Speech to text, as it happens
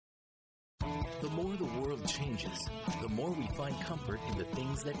The more the world changes, the more we find comfort in the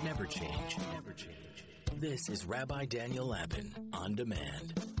things that never change. This is Rabbi Daniel Lapin, On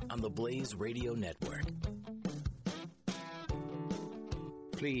Demand, on the Blaze Radio Network.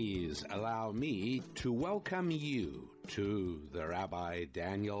 Please allow me to welcome you to the Rabbi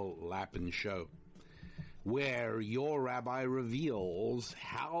Daniel Lapin Show, where your rabbi reveals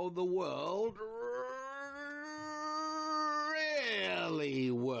how the world really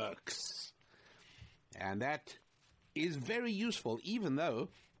works. And that is very useful, even though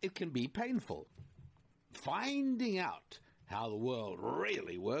it can be painful. Finding out how the world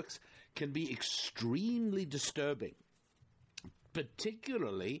really works can be extremely disturbing,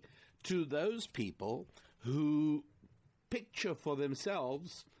 particularly to those people who picture for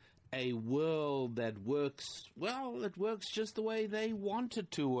themselves a world that works, well, it works just the way they want it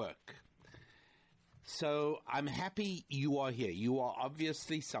to work. So I'm happy you are here. You are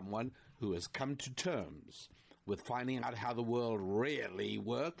obviously someone who has come to terms with finding out how the world really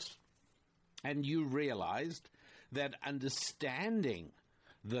works, and you realized that understanding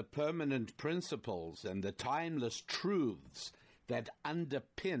the permanent principles and the timeless truths that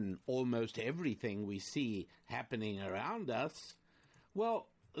underpin almost everything we see happening around us, well,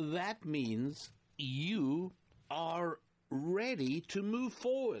 that means you are ready to move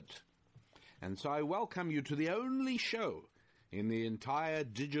forward. And so I welcome you to the only show in the entire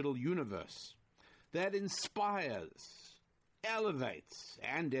digital universe that inspires, elevates,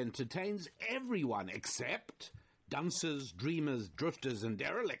 and entertains everyone except dunces, dreamers, drifters, and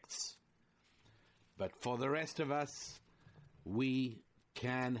derelicts. But for the rest of us, we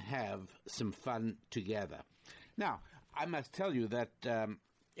can have some fun together. Now, I must tell you that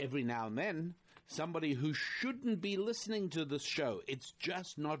every now and then, somebody who shouldn't be listening to this show, it's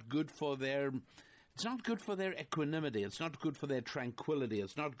just not good for their equanimity, it's not good for their tranquility,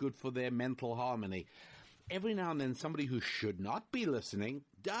 it's not good for their mental harmony. Every now and then, somebody who should not be listening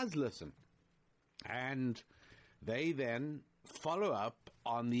does listen. And they then follow up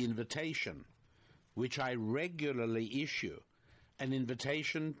on the invitation, which I regularly issue, an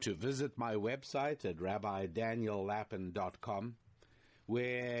invitation to visit my website at rabbidaniellapin.com,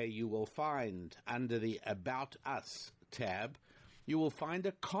 where you will find, under the About Us tab, you will find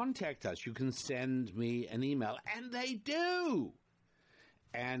a Contact Us. You can send me an email, and they do.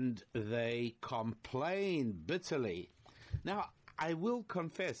 And they complain bitterly. Now, I will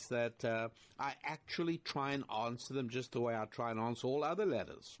confess that I actually try and answer them just the way I try and answer all other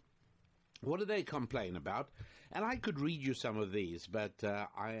letters. What do they complain about? And I could read you some of these, but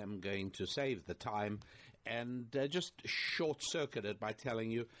I am going to save the time and just short-circuit it by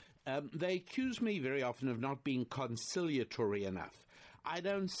telling you they accuse me very often of not being conciliatory enough. I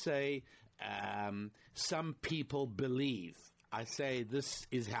don't say some people believe. I say this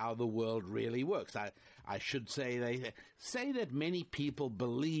is how the world really works. I should say they say that many people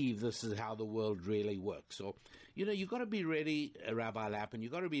believe this is how the world really works. So, you've got to be ready, Rabbi Lapin,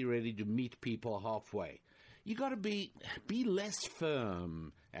 you've got to be ready to meet people halfway. You've got to be less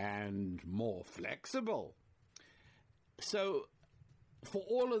firm and more flexible. So, for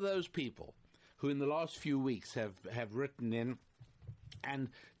all of those people who in the last few weeks have written in, and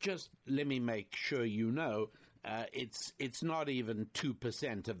just let me make sure you know, it's not even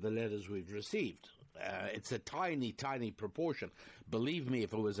 2% of the letters we've received. It's a tiny, tiny proportion. Believe me,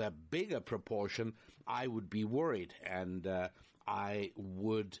 if it was a bigger proportion, I would be worried, and I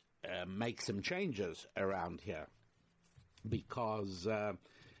would make some changes around here, because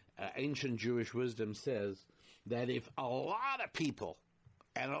ancient Jewish wisdom says that if a lot of people,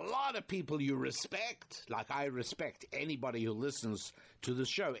 and a lot of people you respect, like I respect anybody who listens to the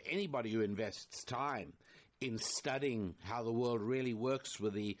show, anybody who invests time in studying how the world really works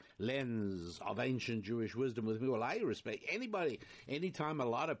with the lens of ancient Jewish wisdom with me, well, I respect anybody. Anytime a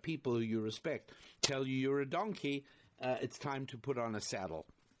lot of people who you respect tell you you're a donkey, it's time to put on a saddle.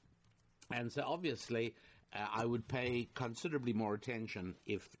 And so obviously I would pay considerably more attention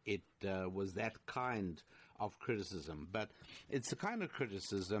if it was that kind of criticism. But it's the kind of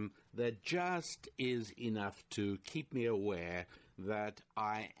criticism that just is enough to keep me aware that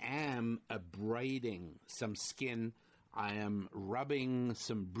I am abrading some skin, I am rubbing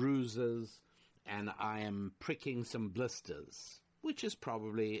some bruises, and I am pricking some blisters, which is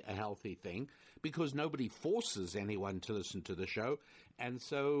probably a healthy thing, because nobody forces anyone to listen to the show. And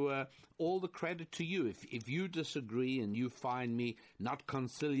so all the credit to you. If you disagree and you find me not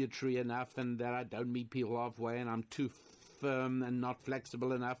conciliatory enough and that I don't meet people halfway and I'm too firm and not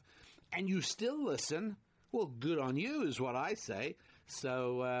flexible enough, and you still listen, well, good on you is what I say.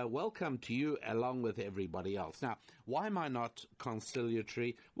 So welcome to you along with everybody else. Now, why am I not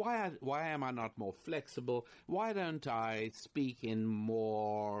conciliatory? Why am I not more flexible? Why don't I speak in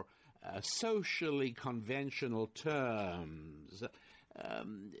more socially conventional terms?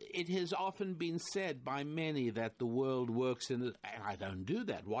 It has often been said by many that the world works and I don't do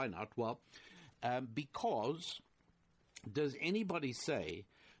that. Why not? Well, because does anybody say,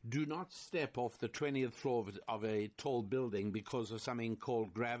 do not step off the 20th floor of a tall building because of something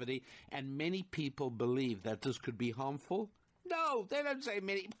called gravity, and many people believe that this could be harmful? No, they don't say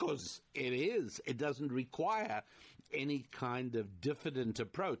many, because it is. It doesn't require any kind of diffident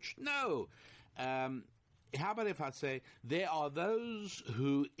approach. No. How about if I say, there are those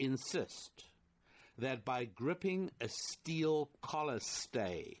who insist that by gripping a steel collar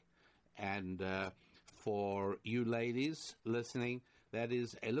stay, and for you ladies listening, that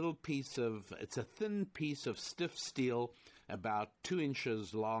is a little piece of, it's a thin piece of stiff steel, about 2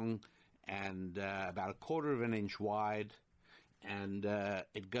 inches long and about 1/4 of an inch wide, and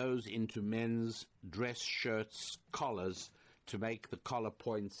it goes into men's dress shirts collars to make the collar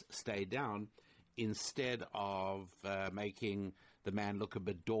points stay down, instead of making the man look a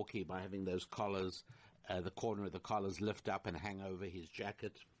bit dorky by having those collars, the corner of the collars lift up and hang over his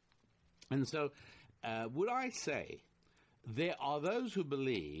jacket. And so, would I say, there are those who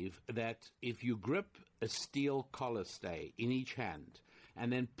believe that if you grip a steel collar stay in each hand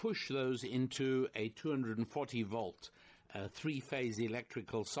and then push those into a 240-volt three-phase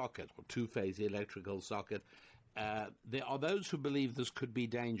electrical socket or two-phase electrical socket, there are those who believe this could be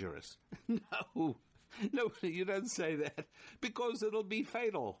dangerous. No, you don't say that, because it'll be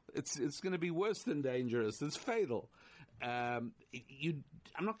fatal. It's going to be worse than dangerous. It's fatal.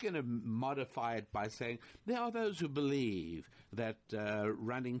 I'm not going to modify it by saying there are those who believe that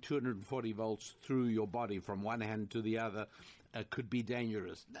running 240 volts through your body from one hand to the other could be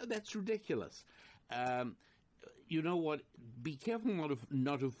dangerous. No, that's ridiculous. You know what? Be careful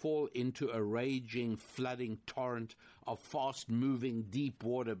not to fall into a raging, flooding torrent of fast-moving deep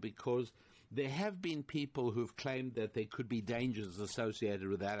water, because there have been people who've claimed that there could be dangers associated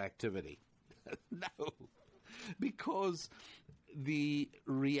with that activity. No. Because the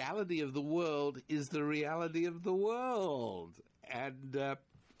reality of the world is the reality of the world. And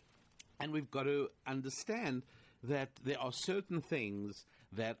we've got to understand that there are certain things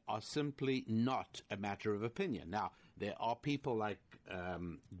that are simply not a matter of opinion. Now, there are people like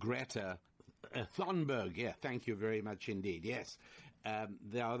Greta Thunberg. Yeah, thank you very much indeed. Yes.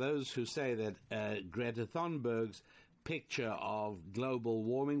 There are those who say that Greta Thunberg's picture of global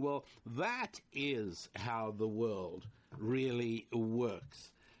warming, well, that is how the world really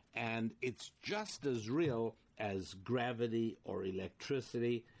works. And it's just as real as gravity or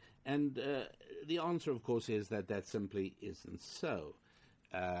electricity. And the answer, of course, is that that simply isn't so.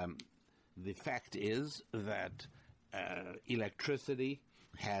 The fact is that electricity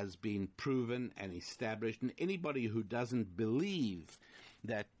has been proven and established, and anybody who doesn't believe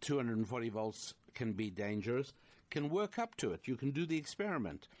that 240 volts can be dangerous can work up to it. You can do the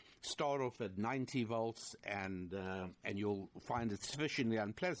experiment. Start off at 90 volts, and you'll find it sufficiently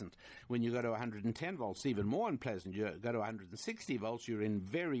unpleasant. When you go to 110 volts, even more unpleasant. You go to 160 volts, you're in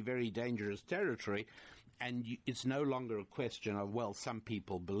very, very dangerous territory, and it's no longer a question of, well, some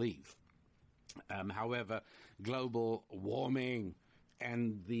people believe. However, global warming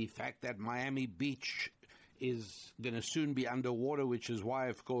and the fact that Miami Beach is going to soon be underwater, which is why,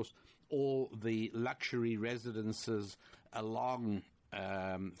 of course, all the luxury residences along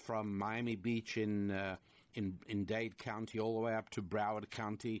from Miami Beach in Dade County all the way up to Broward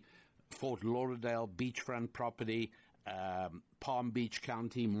County, Fort Lauderdale beachfront property, Palm Beach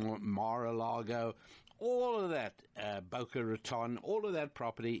County, Mar-a-Lago, all of that, Boca Raton, all of that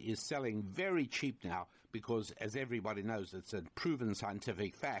property is selling very cheap now because, as everybody knows, it's a proven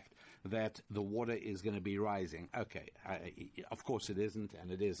scientific fact that the water is going to be rising. Okay, of course it isn't,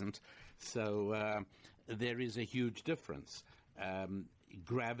 and it isn't. So there is a huge difference.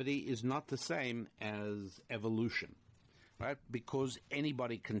 Gravity is not the same as evolution, right? Because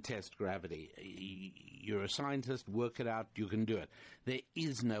anybody can test gravity. You're a scientist, work it out, you can do it. There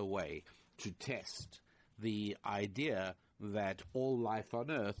is no way to test the idea that all life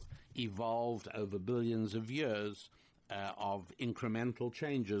on Earth evolved over billions of years of incremental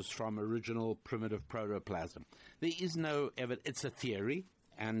changes from original primitive protoplasm. There is no evidence. It's a theory,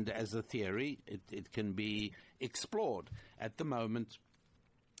 and as a theory, it can be explored. At the moment,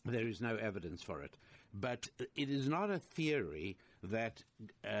 there is no evidence for it. But it is not a theory that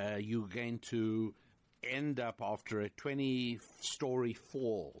you're going to end up after a 20-story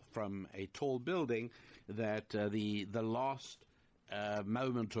fall from a tall building that the last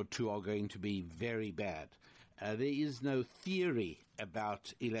moment or two are going to be very bad. There is no theory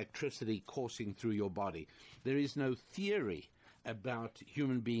about electricity coursing through your body. There is no theory about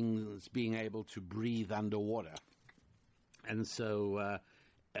human beings being able to breathe underwater. And so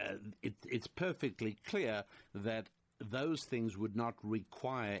it's perfectly clear that those things would not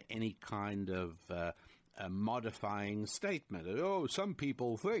require any kind of a modifying statement. Oh, some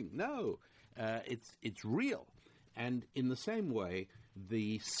people think. No, it's real. And in the same way,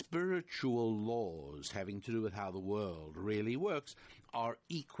 the spiritual laws having to do with how the world really works are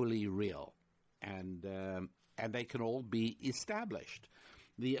equally real, and they can all be established.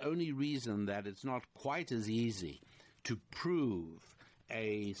 The only reason that it's not quite as easy to prove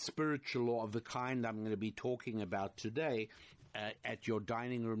a spiritual law of the kind I'm going to be talking about today at your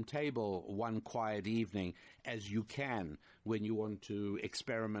dining room table one quiet evening as you can when you want to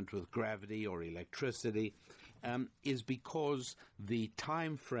experiment with gravity or electricity, is because the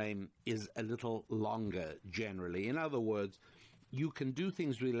time frame is a little longer generally. In other words, you can do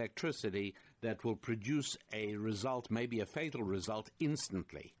things with electricity that will produce a result, maybe a fatal result,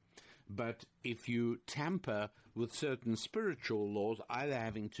 instantly. But if you tamper with certain spiritual laws, either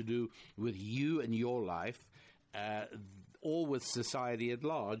having to do with you and your life, or with society at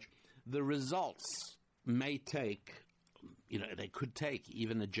large, the results may take, they could take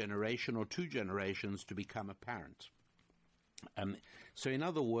even a generation or 2 generations to become apparent. So in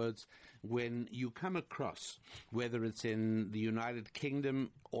other words, when you come across, whether it's in the United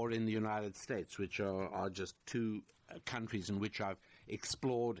Kingdom or in the United States, which are just 2 countries in which I've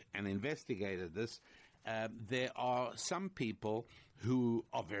explored and investigated this, there are some people who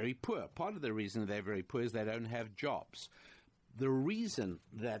are very poor. Part of the reason they're very poor is they don't have jobs. The reason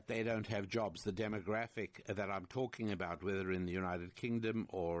that they don't have jobs, the demographic that I'm talking about, whether in the United Kingdom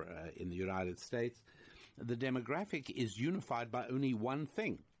or in the United States, the demographic is unified by only one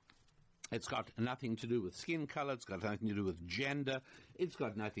thing. It's got nothing to do with skin color. It's got nothing to do with gender. It's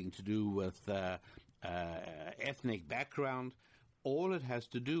got nothing to do with ethnic background. All it has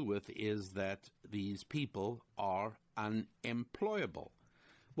to do with is that these people are unemployable.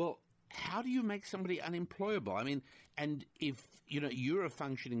 Well, how do you make somebody unemployable? I mean, and if, you're a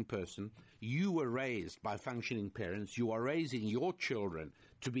functioning person, you were raised by functioning parents, you are raising your children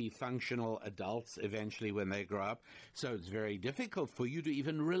to be functional adults eventually when they grow up, so it's very difficult for you to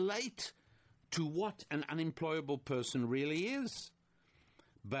even relate to what an unemployable person really is.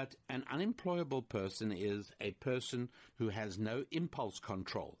 But an unemployable person is a person who has no impulse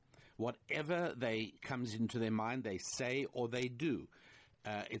control. Whatever comes into their mind, they say or they do.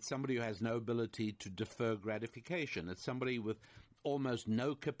 It's somebody who has no ability to defer gratification. It's somebody with almost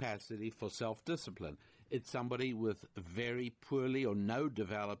no capacity for self-discipline. It's somebody with very poorly or no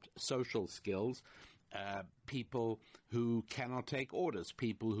developed social skills, people who cannot take orders,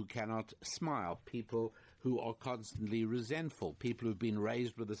 people who cannot smile, people who are constantly resentful, people who've been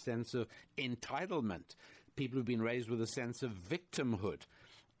raised with a sense of entitlement, people who've been raised with a sense of victimhood.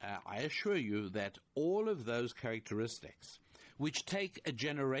 I assure you that all of those characteristics, which take a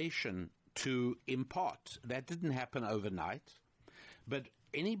generation to impart, that didn't happen overnight, but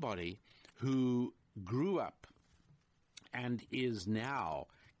anybody who grew up and is now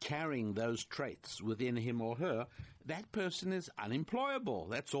carrying those traits within him or her, that person is unemployable.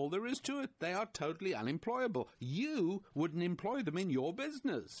 That's all there is to it. They are totally unemployable. You wouldn't employ them in your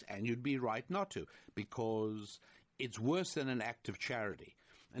business, and you'd be right not to, because it's worse than an act of charity.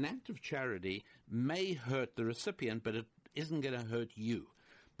 An act of charity may hurt the recipient, but it isn't going to hurt you.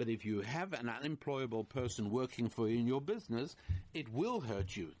 But if you have an unemployable person working for you in your business, it will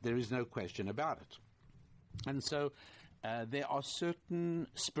hurt you. There is no question about it. And so there are certain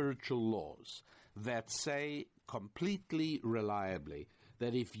spiritual laws that say completely reliably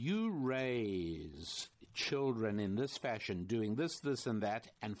that if you raise children in this fashion, doing this, this, and that,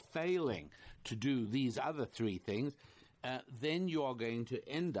 and failing to do these other 3 things, then you are going to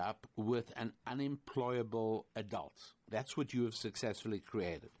end up with an unemployable adult. That's what you have successfully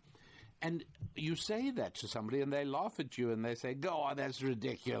created. And you say that to somebody, and they laugh at you, and they say, "Oh, that's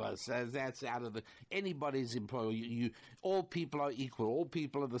ridiculous. That's out of anybody's employee. All people are equal. All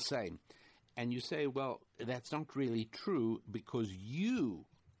people are the same." And you say, well, that's not really true, because you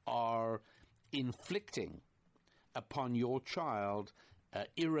are inflicting upon your child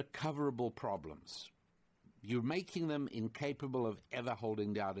irrecoverable problems. You're making them incapable of ever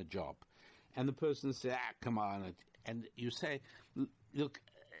holding down a job. And the person says, come on. And you say, look,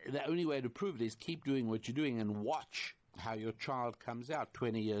 the only way to prove it is keep doing what you're doing and watch how your child comes out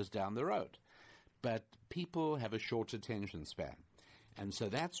 20 years down the road. But people have a short attention span. And so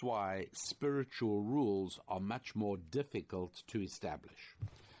that's why spiritual rules are much more difficult to establish.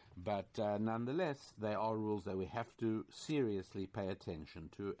 But nonetheless, they are rules that we have to seriously pay attention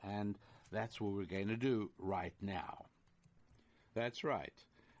to, and that's what we're going to do right now. That's right.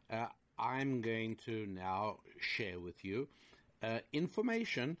 I'm going to now share with you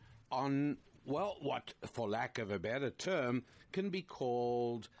information on, well, what, for lack of a better term, can be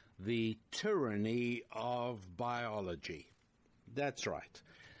called the tyranny of biology. That's right.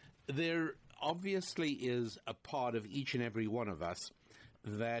 There obviously is a part of each and every one of us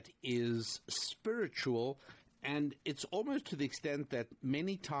that is spiritual, and it's almost to the extent that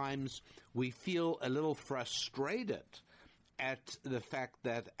many times we feel a little frustrated at the fact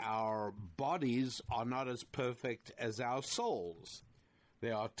that our bodies are not as perfect as our souls.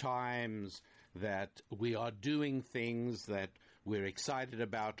 There are times that we are doing things that we're excited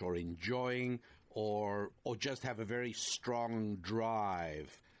about or enjoying, or just have a very strong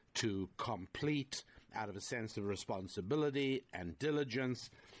drive to complete out of a sense of responsibility and diligence.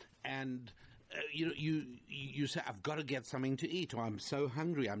 And you say, I've got to get something to eat, or I'm so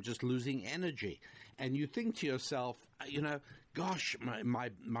hungry, I'm just losing energy. And you think to yourself, gosh,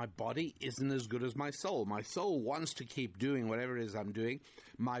 my body isn't as good as my soul. My soul wants to keep doing whatever it is I'm doing.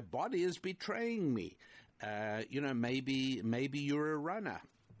 My body is betraying me. Maybe you're a runner.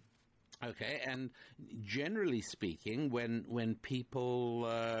 Okay, and generally speaking, when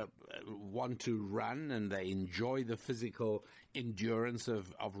people want to run and they enjoy the physical endurance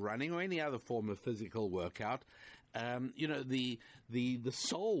of running or any other form of physical workout, the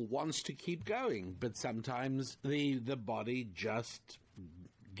soul wants to keep going, but sometimes the body just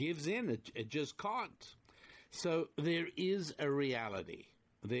gives in. It just can't. So there is a reality.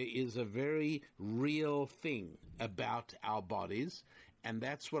 There is a very real thing about our bodies. And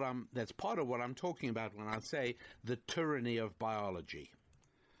that's part of what I'm talking about when I say the tyranny of biology.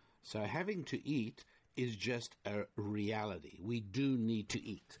 So having to eat is just a reality. We do need to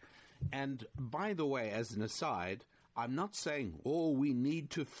eat. And by the way, as an aside, I'm not saying, we need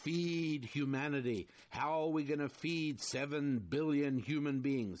to feed humanity. How are we going to feed 7 billion human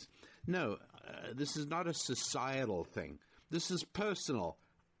beings? No, this is not a societal thing. This is personal.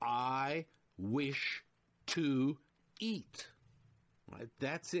 I wish to eat. Right?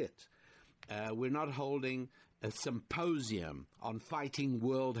 That's it. We're not holding a symposium on fighting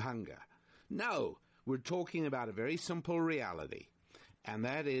world hunger. No, we're talking about a very simple reality, and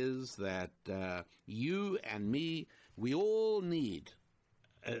that is that you and me, we all need,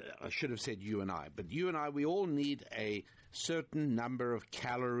 I should have said you and I, but you and I, we all need a certain number of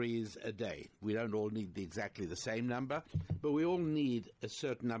calories a day. We don't all need exactly the same number, but we all need a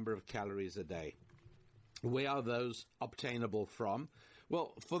certain number of calories a day. Where are those obtainable from?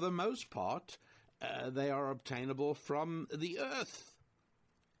 Well, for the most part, they are obtainable from the earth.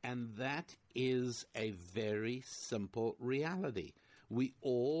 And that is a very simple reality. We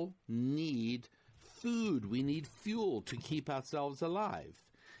all need food. We need fuel to keep ourselves alive.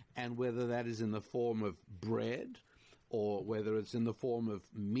 And whether that is in the form of bread, or whether it's in the form of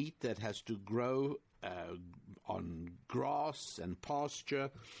meat that has to grow on grass and pasture,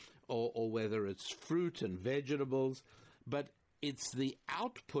 or whether it's fruit and vegetables, but it's the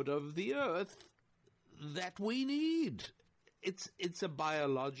output of the earth that we need. It's a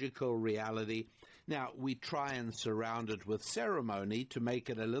biological reality. Now, we try and surround it with ceremony to make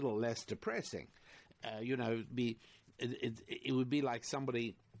it a little less depressing. It would be like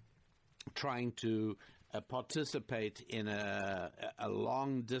somebody trying to participate in a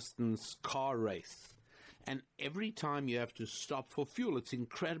long-distance car race. And every time you have to stop for fuel, it's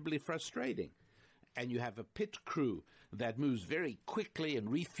incredibly frustrating. And you have a pit crew that moves very quickly and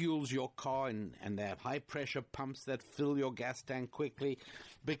refuels your car, and they have high-pressure pumps that fill your gas tank quickly,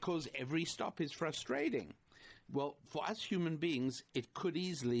 because every stop is frustrating. Well, for us human beings, it could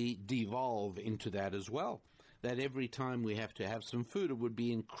easily devolve into that as well, that every time we have to have some food, it would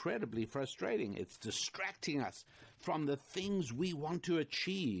be incredibly frustrating. It's distracting us from the things we want to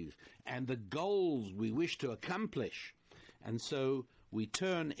achieve and the goals we wish to accomplish. And so we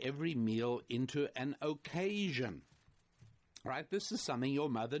turn every meal into an occasion. Right? This is something your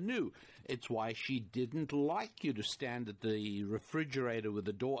mother knew. It's why she didn't like you to stand at the refrigerator with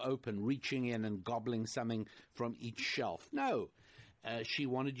the door open, reaching in and gobbling something from each shelf. No. She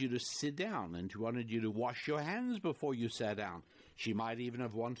wanted you to sit down, and she wanted you to wash your hands before you sat down. She might even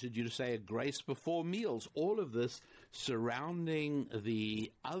have wanted you to say a grace before meals. All of this surrounding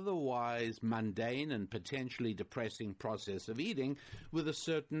the otherwise mundane and potentially depressing process of eating with a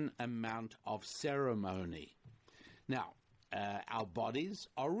certain amount of ceremony. Now, our bodies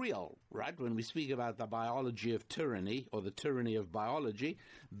are real, right? When we speak about the biology of tyranny or the tyranny of biology,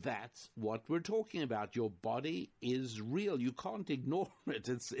 that's what we're talking about. Your body is real. You can't ignore it.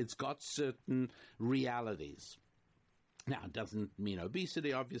 It's got certain realities. Now, it doesn't mean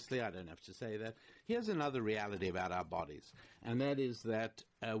obesity, obviously. I don't have to say that. Here's another reality about our bodies, and that is that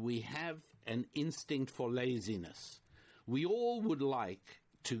we have an instinct for laziness. We all would like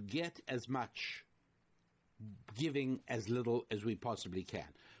to get as much, giving as little as we possibly can.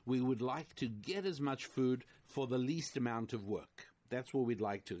 We would like to get as much food for the least amount of work. That's what we'd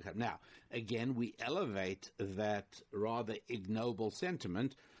like to have. Now, again, we elevate that rather ignoble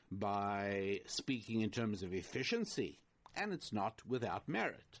sentiment by speaking in terms of efficiency, and it's not without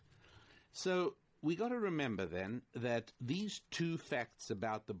merit. So we got to remember then that these two facts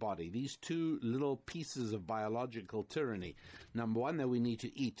about the body, these two little pieces of biological tyranny, number one, that we need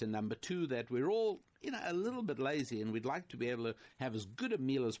to eat, and number two, that we're all a little bit lazy and we'd like to be able to have as good a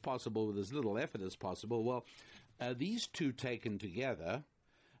meal as possible with as little effort as possible. Well, these two taken together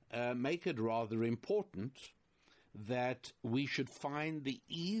make it rather important that we should find the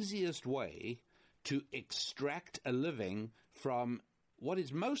easiest way to extract a living from what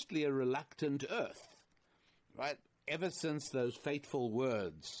is mostly a reluctant earth, right? Ever since those fateful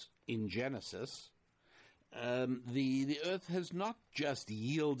words in Genesis, the earth has not just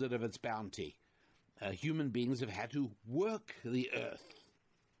yielded of its bounty. Human beings have had to work the earth.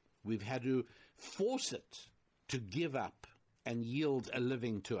 We've had to force it to give up and yield a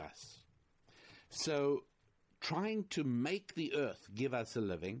living to us. So trying to make the earth give us a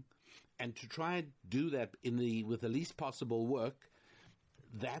living and to try and do that with the least possible work,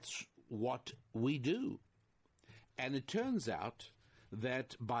 that's what we do. And it turns out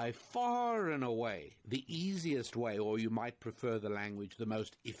that by far and away, the easiest way, or you might prefer the language, the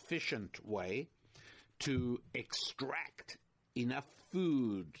most efficient way to extract enough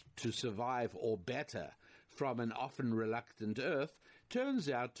food to survive or better from an often reluctant earth turns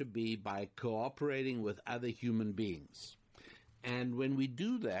out to be by cooperating with other human beings. And when we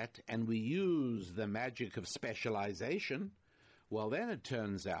do that and we use the magic of specialization, well, then it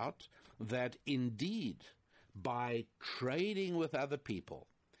turns out that indeed by trading with other people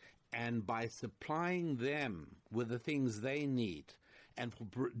and by supplying them with the things they need and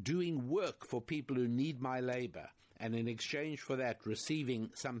for doing work for people who need my labor, and in exchange for that receiving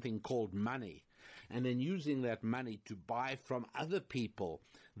something called money, and then using that money to buy from other people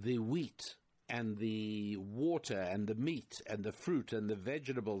the wheat and the water and the meat and the fruit and the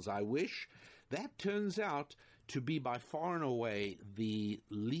vegetables I wish, that turns out to be by far and away the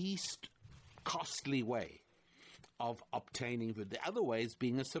least costly way of obtaining food. The other way is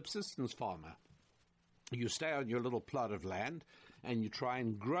being a subsistence farmer. You stay on your little plot of land and you try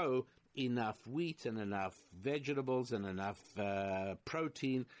and grow enough wheat and enough vegetables and enough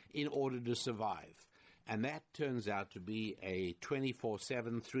protein in order to survive. And that turns out to be a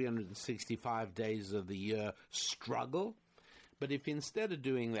 24/7, 365 days of the year struggle. But if instead of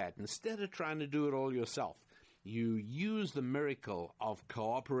doing that, instead of trying to do it all yourself, you use the miracle of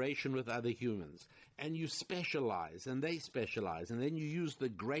cooperation with other humans, and you specialize, and they specialize, and then you use the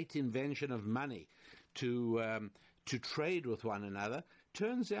great invention of money to trade with one another,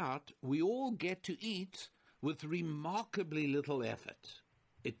 turns out we all get to eat with remarkably little effort.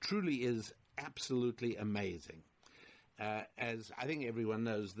 It truly is absolutely amazing. As I think everyone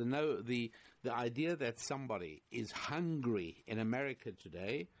knows, the idea that somebody is hungry in America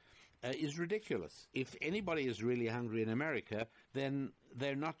today is ridiculous. If anybody is really hungry in America, then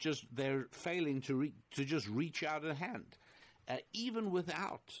they're failing to just reach out a hand. Even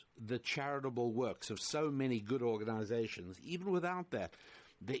without the charitable works of so many good organizations, even without that,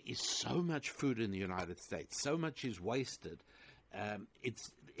 there is so much food in the United States. So much is wasted. There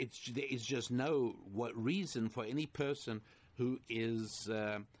is just no reason for any person who is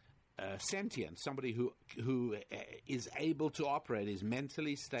sentient, somebody who is able to operate, is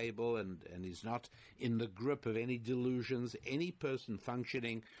mentally stable and is not in the grip of any delusions. Any person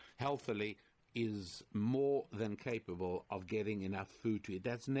functioning healthily is more than capable of getting enough food to eat.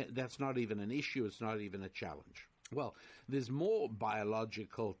 That's not even an issue. It's not even a challenge. Well, there's more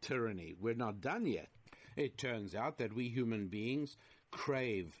biological tyranny. We're not done yet. It turns out that we human beings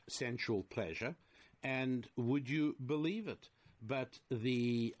crave sensual pleasure, and would you believe it? But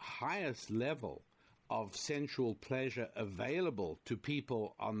the highest level of sensual pleasure available to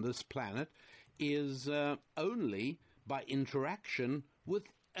people on this planet is only by interaction with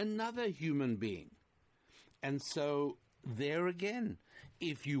another human being. And so there again,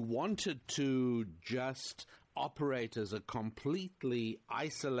 if you wanted to just operate as a completely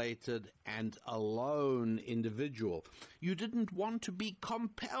isolated and alone individual. You didn't want to be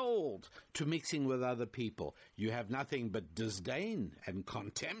compelled to mixing with other people. You have nothing but disdain and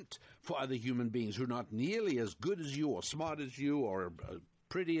contempt for other human beings who are not nearly as good as you or smart as you or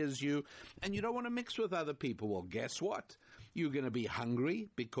pretty as you, and you don't want to mix with other people. Well, guess what? You're going to be hungry,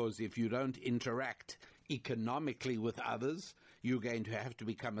 because if you don't interact economically with others, you're going to have to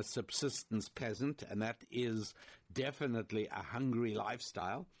become a subsistence peasant, and that is definitely a hungry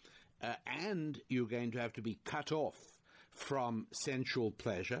lifestyle. And you're going to have to be cut off from sensual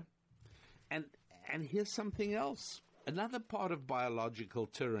pleasure. And here's something else, another part of biological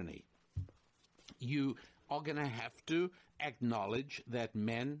tyranny. You are going to have to acknowledge that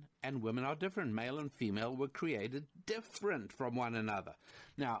men and women are different. Male and female were created different from one another.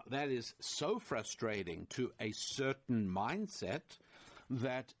 Now, that is so frustrating to a certain mindset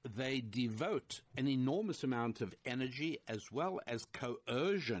that they devote an enormous amount of energy as well as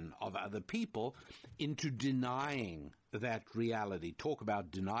coercion of other people into denying that reality. Talk about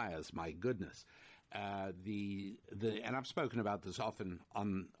deniers, my goodness. And I've spoken about this often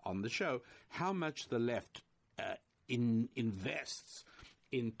on the show, how much the left invests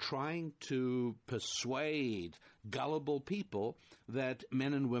in trying to persuade gullible people that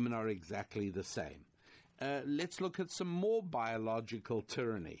men and women are exactly the same. Let's look at some more biological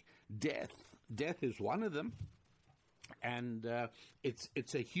tyranny. Death. Death is one of them, and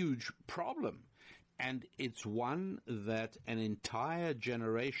it's a huge problem. And it's one that an entire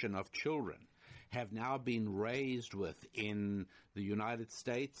generation of children have now been raised with in the United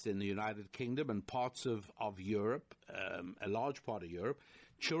States, in the United Kingdom, and parts of Europe, a large part of Europe.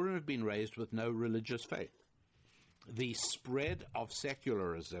 Children have been raised with no religious faith. The spread of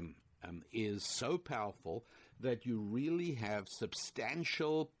secularism is so powerful that you really have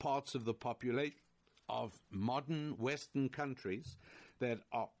substantial parts of the population of modern Western countries that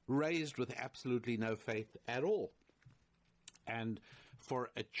are raised with absolutely no faith at all. And for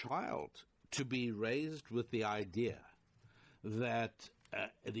a child to be raised with the idea that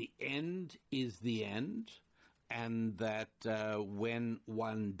the end is the end, and that when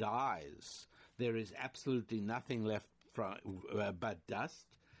one dies, there is absolutely nothing left but dust,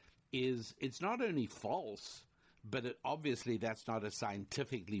 it's not only false, but obviously that's not a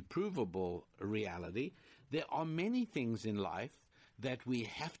scientifically provable reality. There are many things in life that we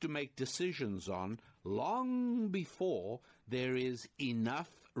have to make decisions on long before there is enough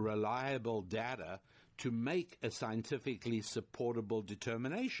reliable data to make a scientifically supportable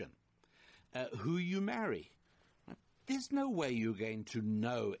determination. Who you marry. There's no way you're going to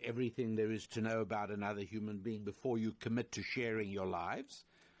know everything there is to know about another human being before you commit to sharing your lives.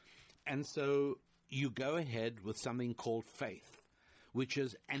 And so you go ahead with something called faith, which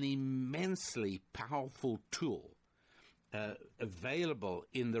is an immensely powerful tool available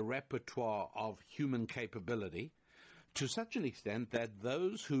in the repertoire of human capability, to such an extent that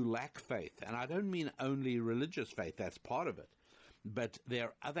those who lack faith, and I don't mean only religious faith, that's part of it, but there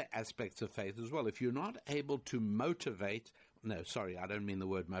are other aspects of faith as well. If you're not able to I don't mean the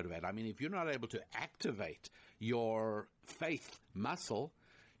word motivate. I mean, if you're not able to activate your faith muscle,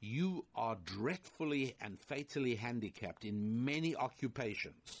 you are dreadfully and fatally handicapped in many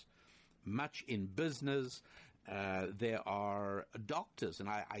occupations, much in business. There are doctors, and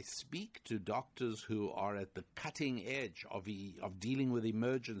I speak to doctors who are at the cutting edge of dealing with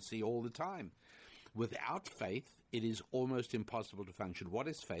emergency all the time. Without faith, it is almost impossible to function. What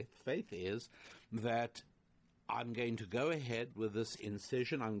is faith? Faith is that I'm going to go ahead with this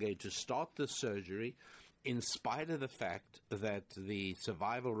incision. I'm going to start the surgery in spite of the fact that the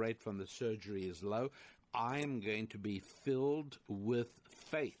survival rate from the surgery is low. I'm going to be filled with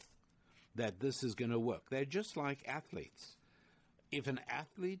faith that this is going to work. They're just like athletes. If an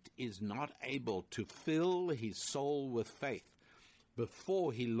athlete is not able to fill his soul with faith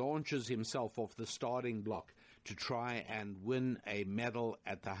before he launches himself off the starting block to try and win a medal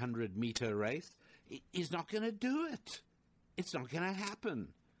at the 100-meter race, he's not going to do it. It's not going to happen.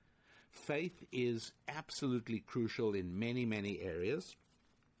 Faith is absolutely crucial in many, many areas.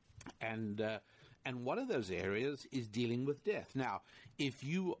 And one of those areas is dealing with death. Now, if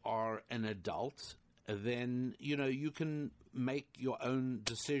you are an adult, then, you can make your own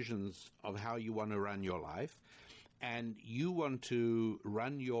decisions of how you want to run your life. And you want to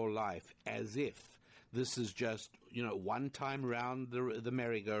run your life as if this is just, one time round the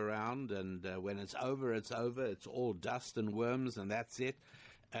merry-go-round, and when it's over, it's over. It's all dust and worms, and that's it.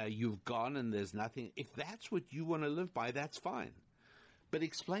 You've gone, and there's nothing. If that's what you want to live by, that's fine. But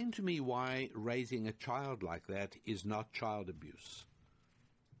explain to me why raising a child like that is not child abuse.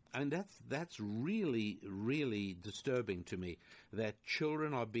 And that's really, really disturbing to me, that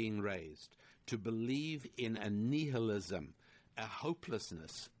children are being raised to believe in a nihilism, a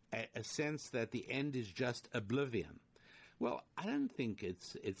hopelessness, a sense that the end is just oblivion. Well, I don't think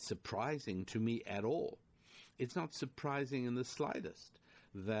it's surprising to me at all. It's not surprising in the slightest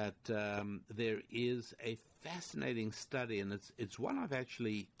that there is a fascinating study, and it's one I've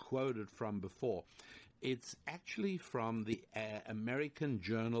actually quoted from before. It's actually from the American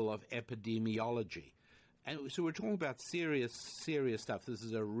Journal of Epidemiology. And so we're talking about serious stuff. This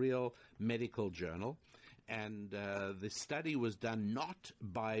is a real medical journal. And the study was done not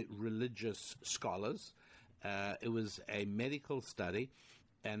by religious scholars. It was a medical study,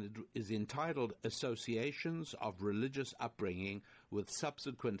 and it is entitled Associations of Religious Upbringing with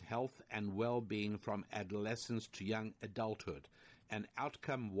Subsequent Health and Well-Being from Adolescence to Young Adulthood, an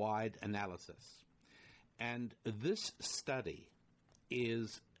outcome-wide analysis. And this study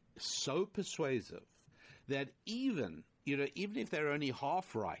is so persuasive that even if they're only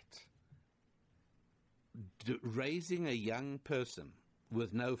half right, raising a young person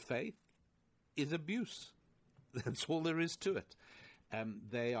with no faith is abuse. That's all there is to it.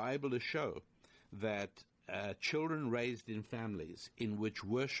 They are able to show that children raised in families in which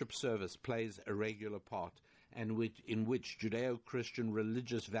worship service plays a regular part, and in which Judeo-Christian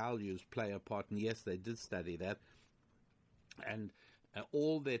religious values play a part, and yes, they did study that, and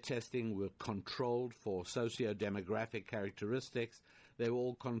all their testing were controlled for socio-demographic characteristics. They were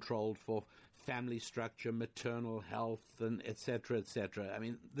all controlled for family structure, maternal health, and et cetera, et cetera. I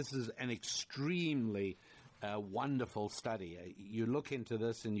mean, this is an extremely wonderful study. You look into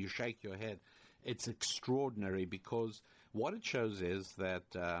this and you shake your head. It's extraordinary, because what it shows is that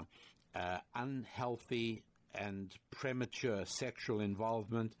unhealthy and premature sexual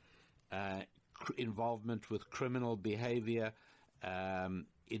involvement, involvement with criminal behavior,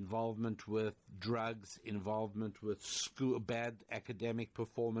 involvement with drugs, involvement with bad academic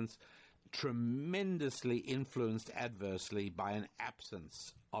performance, tremendously influenced adversely by an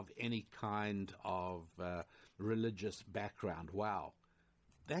absence of any kind of religious background. Wow,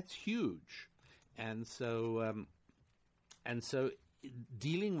 that's huge. And so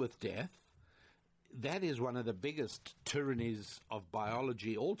dealing with death, that is one of the biggest tyrannies of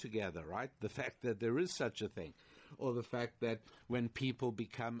biology altogether, right? The fact that there is such a thing, or the fact that when people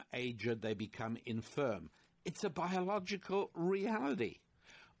become aged, they become infirm. It's a biological reality.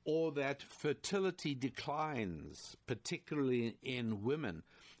 Or that fertility declines, particularly in women,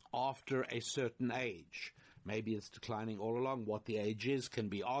 after a certain age. Maybe it's declining all along. What the age is can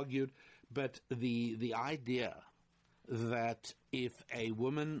be argued, but the idea that if a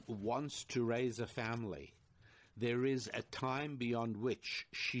woman wants to raise a family, there is a time beyond which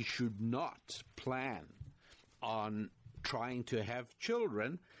she should not plan on trying to have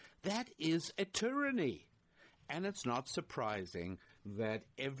children, that is a tyranny. And it's not surprising that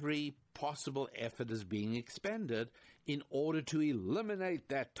every possible effort is being expended in order to eliminate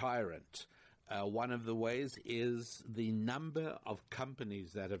that tyrant. One of the ways is the number of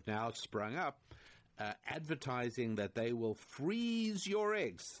companies that have now sprung up advertising that they will freeze your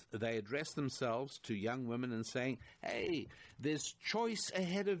eggs. They address themselves to young women and saying, hey, there's choice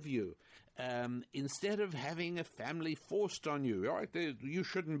ahead of you. Instead of having a family forced on you, all right, you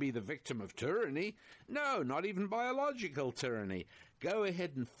shouldn't be the victim of tyranny. No, not even biological tyranny. Go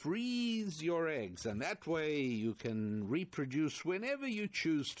ahead and freeze your eggs, and that way you can reproduce whenever you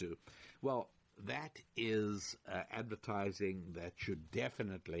choose to. Well, that is advertising that should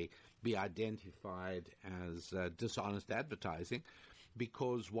definitely be identified as dishonest advertising,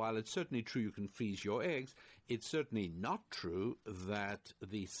 because while it's certainly true you can freeze your eggs, it's certainly not true that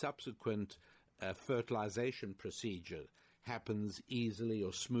the subsequent fertilization procedure happens easily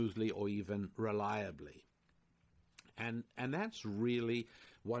or smoothly or even reliably. And that's really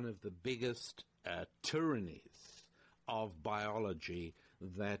one of the biggest tyrannies of biology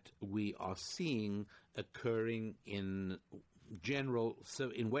that we are seeing occurring in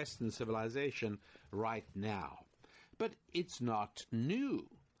in Western civilization right now. But it's not new.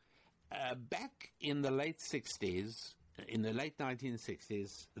 Back in the late 60s, in the late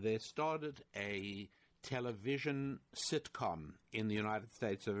 1960s, there started a television sitcom in the United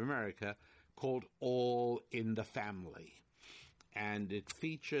States of America called All in the Family. And it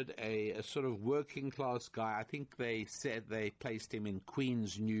featured a sort of working class guy. I think they said they placed him in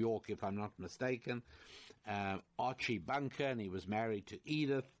Queens, New York, if I'm not mistaken. Archie Bunker, and he was married to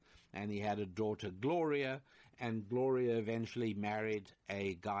Edith, and he had a daughter, Gloria, and Gloria eventually married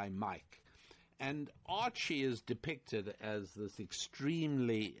a guy, Mike. And Archie is depicted as this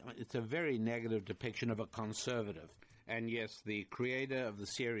it's a very negative depiction of a conservative, And yes, the creator of the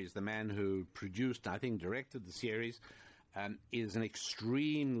series, the man who produced, I think directed the series, is an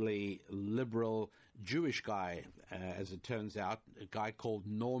extremely liberal Jewish guy, as it turns out, a guy called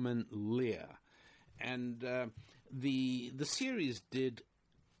Norman Lear. And the series did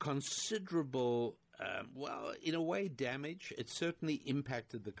considerable, well, in a way, damage. It certainly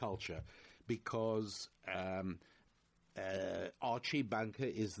impacted the culture because Archie Bunker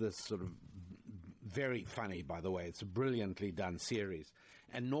is this sort of very funny, by the way. It's a brilliantly done series.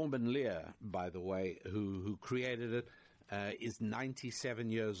 And Norman Lear, by the way, who created it, is 97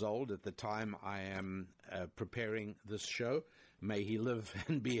 years old at the time I am preparing this show. May he live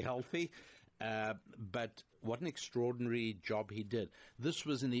and be healthy. But what an extraordinary job he did. This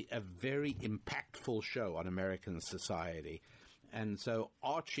was a very impactful show on American society. And so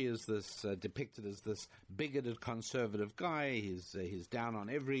Archie is this depicted as this bigoted conservative guy. He's down on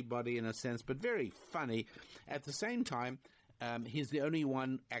everybody in a sense, but very funny. At the same time, he's the only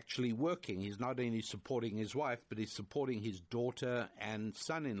one actually working. He's not only supporting his wife, but he's supporting his daughter and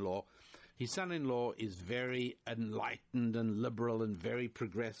son-in-law. His son-in-law is very enlightened and liberal and very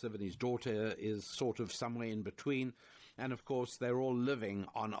progressive, and his daughter is sort of somewhere in between. And, of course, they're all living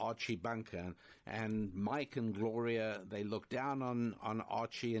on Archie Bunker. And Mike and Gloria, they look down on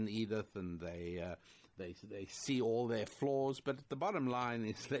Archie and Edith, and they see all their flaws. But the bottom line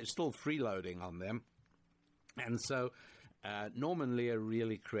is they're still freeloading on them. And so Norman Lear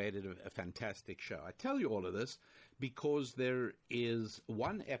really created a fantastic show. I tell you all of this because there is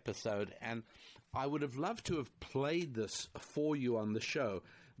one episode, and I would have loved to have played this for you on the show,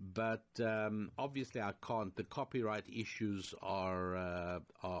 but obviously I can't. The copyright issues are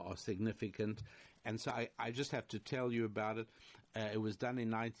significant, and so I just have to tell you about it. It was done in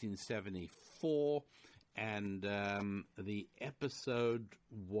 1974, and the episode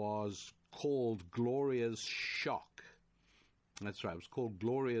was called Gloria's Shock. That's right, it was called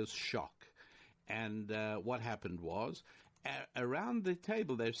Gloria's Shock. And what happened was, around the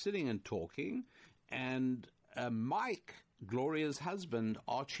table, they're sitting and talking, and Mike, Gloria's husband,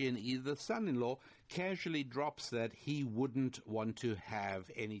 Archie and Edith's son-in-law, casually drops that he wouldn't want to have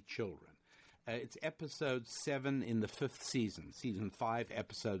any children. It's episode 7 in the 5th season, season 5,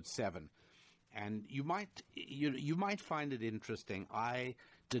 episode 7. And you might find it interesting. I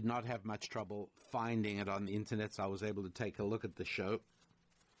did not have much trouble finding it on the internet, so I was able to take a look at the show.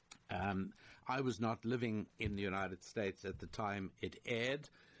 I was not living in the United States at the time it aired,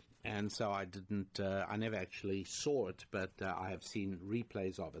 and so I never actually saw it, but I have seen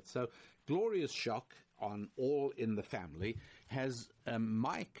replays of it. So Gloria's Shock on All in the Family has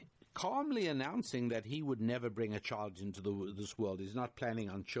Mike calmly announcing that he would never bring a child into this world. He's not planning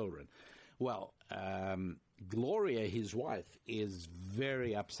on children. Well, Gloria, his wife, is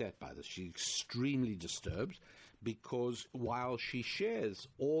very upset by this. She's extremely disturbed because while she shares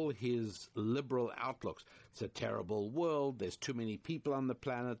all his liberal outlooks, it's a terrible world, there's too many people on the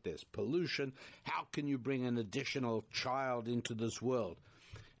planet, there's pollution, how can you bring an additional child into this world?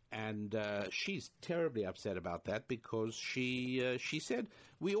 And she's terribly upset about that because she said,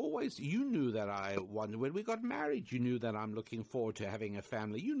 you knew that I wanted, when we got married, you knew that I'm looking forward to having a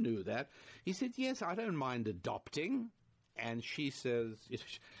family. You knew that. He said, yes, I don't mind adopting. And she says,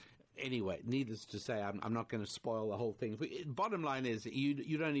 anyway, needless to say, I'm not going to spoil the whole thing. Bottom line is,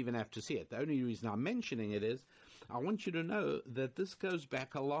 you don't even have to see it. The only reason I'm mentioning it is, I want you to know that this goes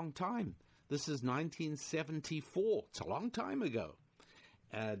back a long time. This is 1974. It's a long time ago.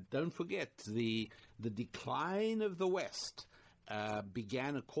 Don't forget, the decline of the West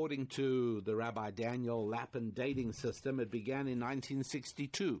began, according to the Rabbi Daniel Lapin dating system, it began in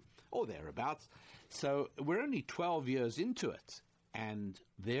 1962, or thereabouts. So we're only 12 years into it, and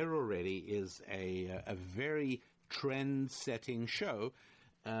there already is a very trend-setting show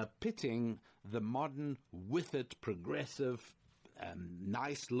pitting the modern, with it, progressive,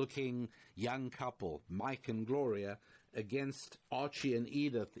 nice-looking young couple, Mike and Gloria, against Archie and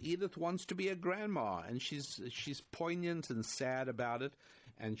Edith. Edith wants to be a grandma, and she's poignant and sad about it,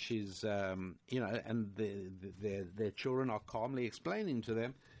 and she's and their children are calmly explaining to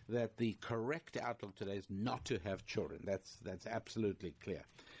them that the correct outlook today is not to have children. That's absolutely clear.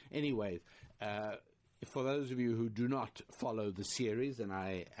 Anyway, for those of you who do not follow the series, and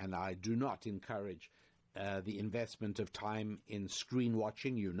I do not encourage the investment of time in screen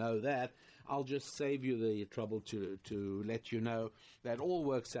watching, you know that. I'll just save you the trouble to let you know that all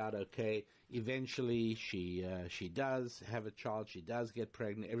works out okay. Eventually, she does have a child. She does get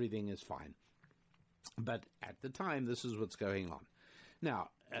pregnant. Everything is fine. But at the time, this is what's going on.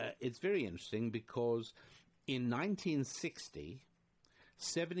 Now, it's very interesting because in 1960,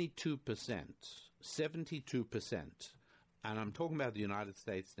 72% and I'm talking about the United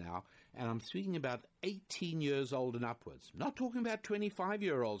States now, and I'm speaking about 18 years old and upwards. Not talking about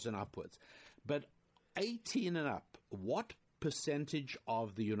 25-year-olds and upwards, but 18 and up. What percentage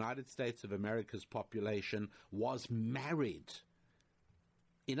of the United States of America's population was married?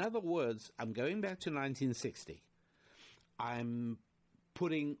 In other words, I'm going back to 1960. I'm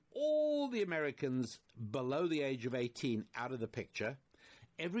putting all the Americans below the age of 18 out of the picture.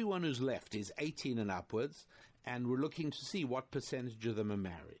 Everyone who's left is 18 and upwards, and we're looking to see what percentage of them are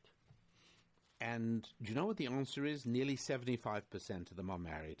married. And do you know what the answer is? Nearly 75% of them are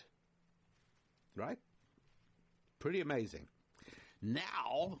married. Right? Pretty amazing.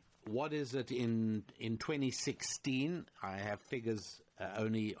 Now, what is it in 2016? I have figures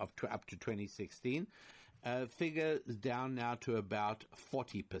only up to 2016. Figure is down now to about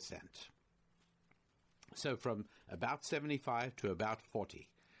 40%. So from about 75 to about 40.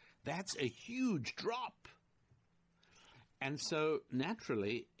 That's a huge drop. And so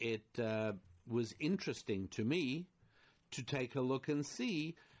naturally, it was interesting to me to take a look and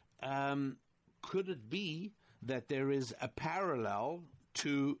see, could it be that there is a parallel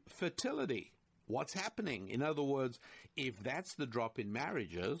to fertility? What's happening? In other words, if that's the drop in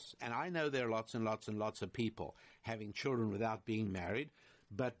marriages, and I know there are lots and lots and lots of people having children without being married,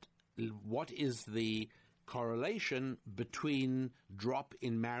 but what is the correlation between drop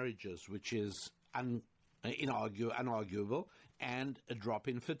in marriages, which is unarguable, and a drop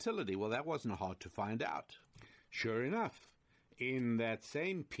in fertility? Well, that wasn't hard to find out. Sure enough, in that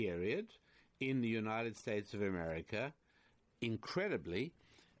same period, in the United States of America, incredibly,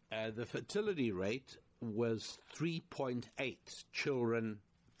 the fertility rate was 3.8 children,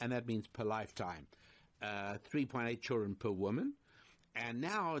 and that means per lifetime, 3.8 children per woman, and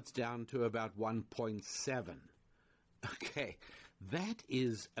now it's down to about 1.7. Okay, that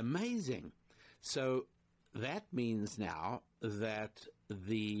is amazing. So that means now that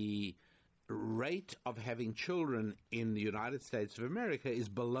the rate of having children in the United States of America is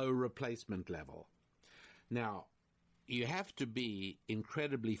below replacement level. Now, you have to be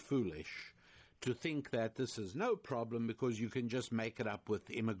incredibly foolish to think that this is no problem because you can just make it up with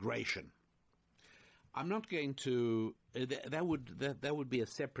immigration. I'm not going to. That would be a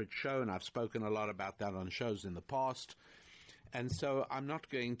separate show, and I've spoken a lot about that on shows in the past. And so I'm not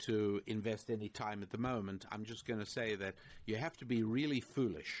going to invest any time at the moment. I'm just going to say that you have to be really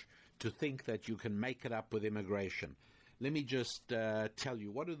foolish to think that you can make it up with immigration. Let me just tell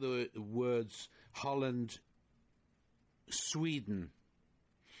you, what are the words Holland, Sweden,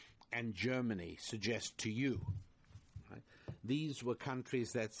 and Germany suggest to you? Right? These were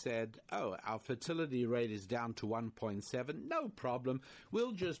countries that said, oh, our fertility rate is down to 1.7. No problem.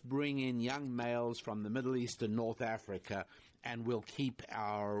 We'll just bring in young males from the Middle East and North Africa, and we'll keep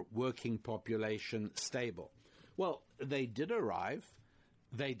our working population stable. Well, they did arrive.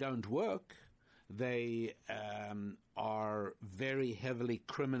 They don't work. They are very heavily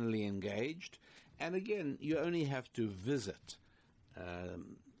criminally engaged. And again, you only have to visit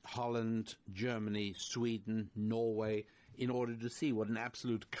Holland, Germany, Sweden, Norway, in order to see what an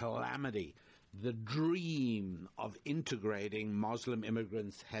absolute calamity the dream of integrating Muslim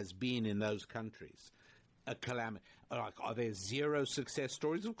immigrants has been in those countries. A calamity. Like, are there zero success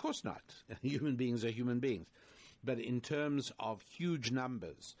stories? Of course not. Human beings are human beings. But in terms of huge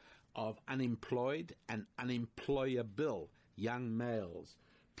numbers of unemployed and unemployable young males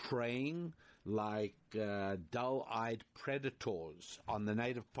preying like dull-eyed predators on the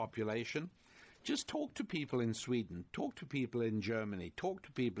native population, just talk to people in Sweden, talk to people in Germany, talk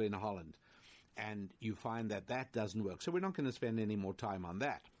to people in Holland, and you find that that doesn't work. So we're not going to spend any more time on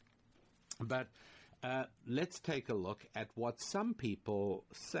that. But let's take a look at what some people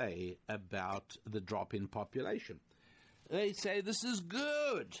say about the drop in population. They say this is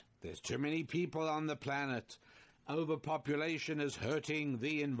good. There's too many people on the planet. Overpopulation is hurting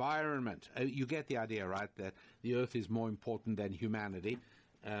the environment. You get the idea, right, that the earth is more important than humanity.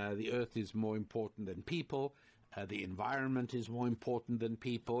 The earth is more important than people. The environment is more important than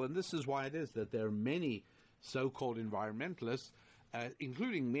people. And this is why it is that there are many so-called environmentalists,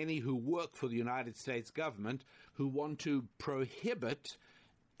 including many who work for the United States government, who want to prohibit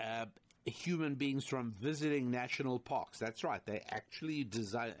human beings from visiting national parks. That's right. They actually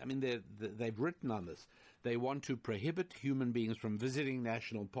design. I mean, they've written on this. They want to prohibit human beings from visiting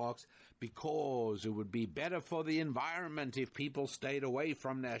national parks because it would be better for the environment if people stayed away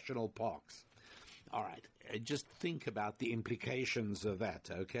from national parks. All right. Just think about the implications of that,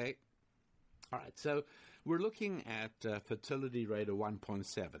 okay? All right. So we're looking at a fertility rate of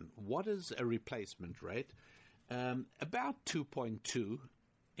 1.7. What is a replacement rate? About 2.2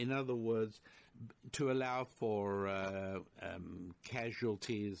 In other words, to allow for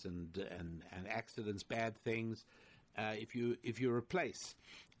casualties and accidents, bad things. If you replace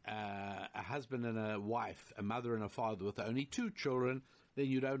a husband and a wife, a mother and a father with only 2 children, then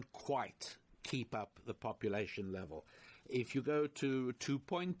you don't quite keep up the population level. If you go to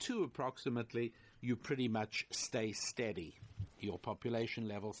 2.2 approximately, you pretty much stay steady. Your population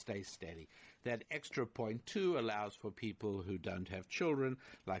level stays steady. That extra 0.2 allows for people who don't have children,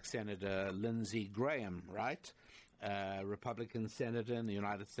 like Senator Lindsey Graham, right? Republican senator in the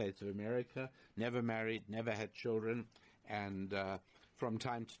United States of America, never married, never had children, and from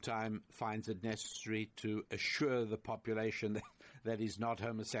time to time finds it necessary to assure the population that he's not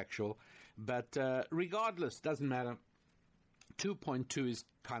homosexual. But regardless, doesn't matter. 2.2 is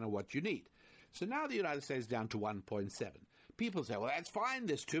kind of what you need. So now the United States is down to 1.7. People say, well, that's fine.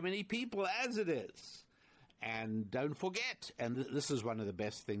 There's too many people as it is. And don't forget, and this is one of the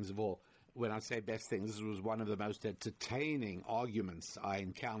best things of all. When I say best things, this was one of the most entertaining arguments I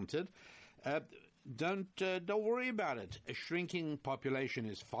encountered. Don't worry about it. A shrinking population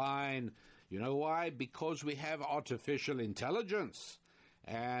is fine. You know why? Because we have artificial intelligence.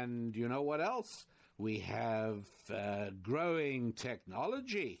 And you know what else? We have growing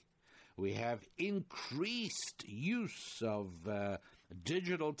technology. We have increased use of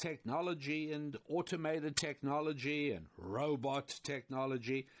digital technology and automated technology and robot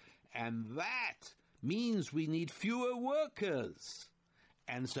technology. And that means we need fewer workers.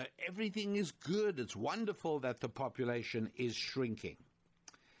 And so everything is good. It's wonderful that the population is shrinking.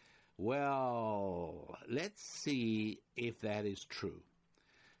 Well, let's see if that is true.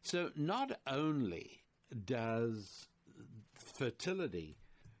 So not only does fertility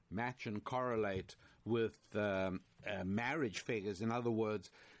match and correlate with marriage figures, in other words,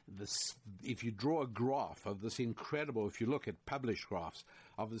 if you draw a graph of this incredible, if you look at published graphs,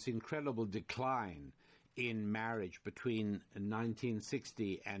 of this incredible decline in marriage between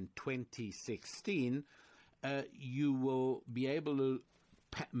 1960 and 2016, you will be able to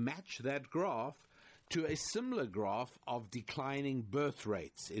match that graph to a similar graph of declining birth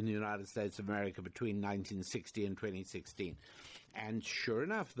rates in the United States of America between 1960 and 2016. And sure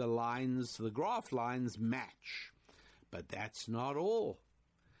enough, the graph lines match. But that's not all.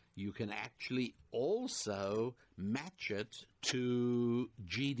 You can actually also match it to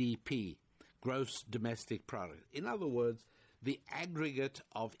GDP, gross domestic product. In other words, the aggregate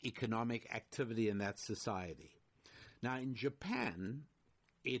of economic activity in that society. Now, in Japan,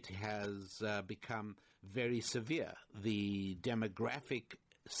 it has become very severe. The demographic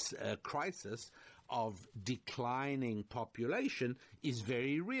crisis of declining population is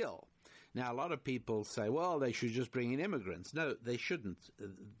very real. Now, a lot of people say, well, they should just bring in immigrants. No, they shouldn't.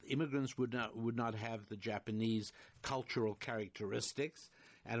 Immigrants would not have the Japanese cultural characteristics,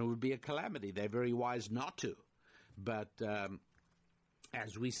 and it would be a calamity. They're very wise not to. But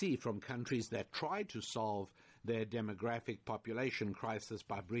as we see from countries that try to solve their demographic population crisis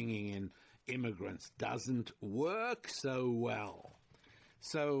by bringing in immigrants, doesn't work so well.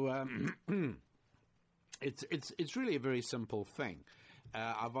 So it's really a very simple thing.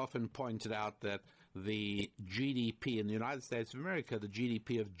 I've often pointed out that the GDP in the United States of America, the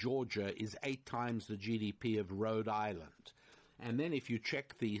GDP of Georgia is 8 times the GDP of Rhode Island. And then if you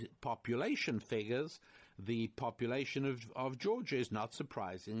check the population figures, the population of Georgia is not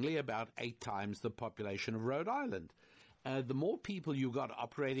surprisingly about 8 times the population of Rhode Island. The more people you've got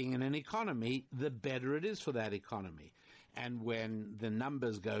operating in an economy, the better it is for that economy. And when the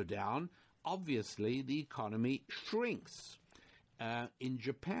numbers go down, obviously the economy shrinks. In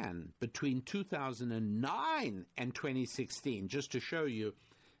Japan, between 2009 and 2016, just to show you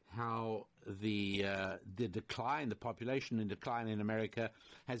how the decline, the population in decline in America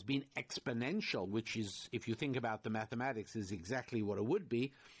has been exponential, which is, if you think about the mathematics, is exactly what it would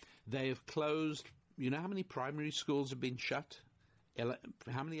be. They have closed, you know how many primary schools have been shut?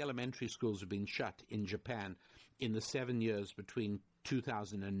 How many elementary schools have been shut in Japan in the 7 years between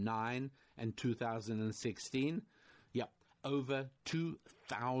 2009 and 2016? Yep, over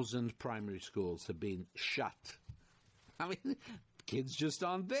 2,000 primary schools have been shut. I mean, kids just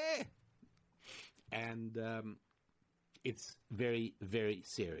aren't there. And it's very, very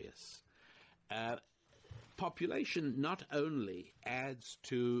serious. Population not only adds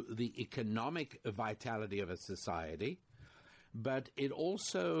to the economic vitality of a society, but it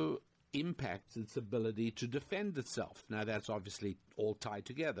also impacts its ability to defend itself. Now, that's obviously all tied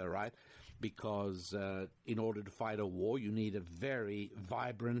together, right? Because in order to fight a war, you need a very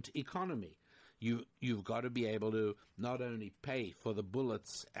vibrant economy. You've got to be able to not only pay for the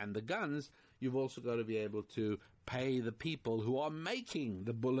bullets and the guns, you've also got to be able to pay the people who are making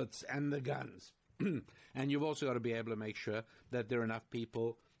the bullets and the guns. And you've also got to be able to make sure that there are enough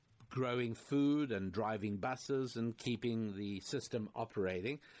people growing food and driving buses and keeping the system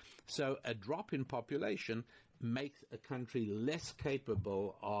operating. So a drop in population makes a country less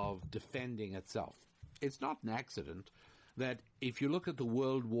capable of defending itself. It's not an accident that if you look at the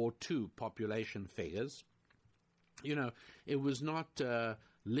World War II population figures, it was not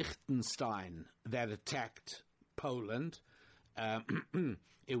Liechtenstein that attacked Poland.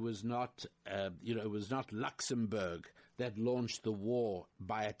 It was not, it was not Luxembourg that launched the war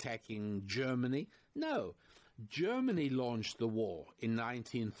by attacking Germany. No, Germany launched the war in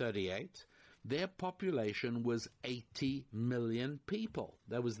 1938. Their population was 80 million people.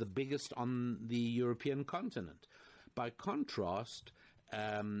 That was the biggest on the European continent. By contrast,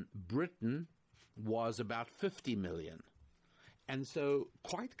 Britain was about 50 million. And so,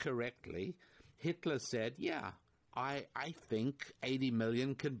 quite correctly, Hitler said, yeah, I think 80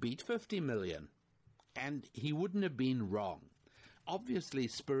 million can beat 50 million. And he wouldn't have been wrong. Obviously,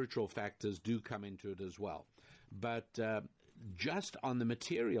 spiritual factors do come into it as well. But just on the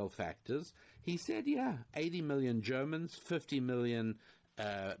material factors, he said, yeah, 80 million Germans, 50 million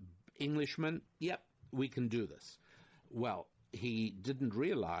Englishmen, yep, we can do this. Well, he didn't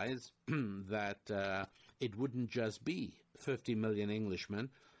realize that it wouldn't just be 50 million Englishmen.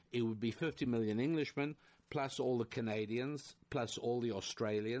 It would be 50 million Englishmen plus all the Canadians, plus all the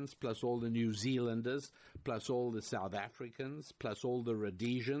Australians, plus all the New Zealanders, plus all the South Africans, plus all the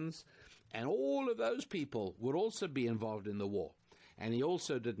Rhodesians, and all of those people would also be involved in the war. And he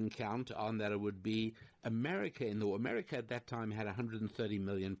also didn't count on that it would be America in the war. America at that time had 130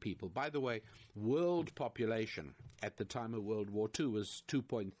 million people. By the way, world population at the time of World War II was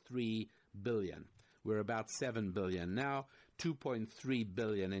 2.3 billion. We're about 7 billion now, 2.3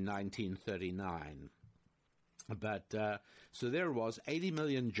 billion in 1939. But so there was 80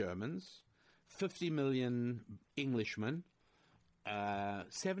 million Germans, 50 million Englishmen,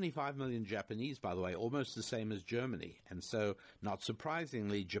 75 million Japanese, by the way, almost the same as Germany. And so, not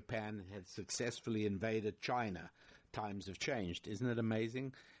surprisingly, Japan had successfully invaded China. Times have changed. Isn't it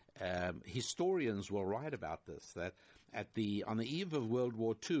amazing? Historians will write about this, that on the eve of World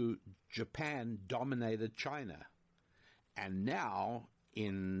War II, Japan dominated China. And now,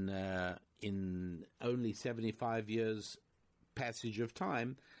 in only 75 years passage of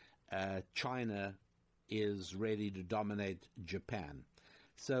time, China is ready to dominate Japan.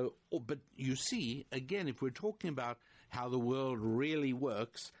 So, but you see, again, if we're talking about how the world really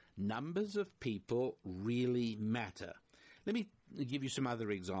works, numbers of people really matter. Let me give you some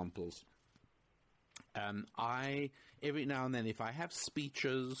other examples. Every now and then, if I have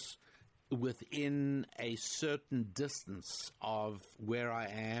speeches within a certain distance of where I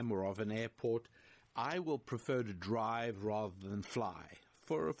am or of an airport, I will prefer to drive rather than fly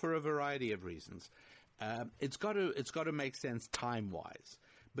for a variety of reasons. It's got to make sense time-wise.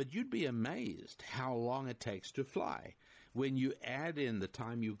 But you'd be amazed how long it takes to fly. When you add in the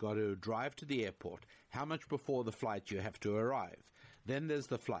time you've got to drive to the airport, how much before the flight you have to arrive. Then there's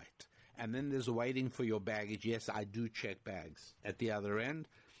the flight. And then there's waiting for your baggage. Yes, I do check bags at the other end.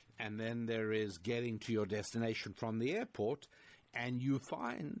 And then there is getting to your destination from the airport. And you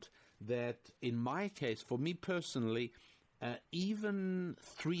find that, in my case, for me personally, even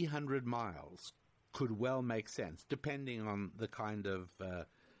 300 miles could well make sense, depending on the kind of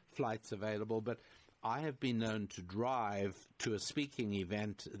flights available. But I have been known to drive to a speaking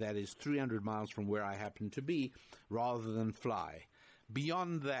event that is 300 miles from where I happen to be, rather than fly.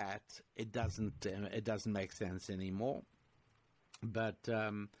 Beyond that, it doesn't make sense anymore. But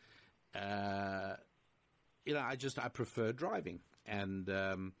I prefer driving, and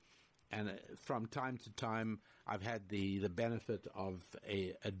from time to time, I've had the benefit of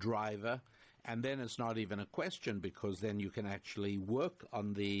a driver. And then it's not even a question, because then you can actually work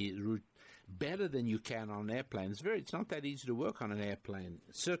on the route better than you can on an airplane. It's not that easy to work on an airplane.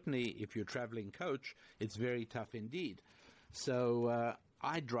 Certainly, if you're traveling coach, it's very tough indeed. So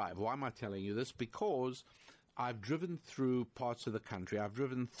I drive. Why am I telling you this? Because I've driven through parts of the country. I've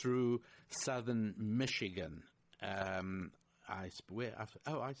driven through southern Michigan. I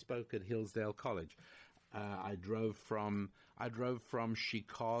spoke at Hillsdale College. I drove from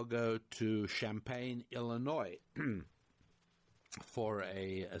Chicago to Champaign, Illinois, for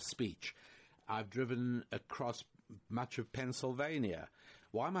a speech. I've driven across much of Pennsylvania.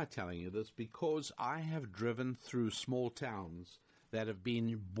 Why am I telling you this? Because I have driven through small towns that have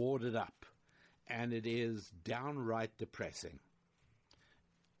been boarded up, and it is downright depressing.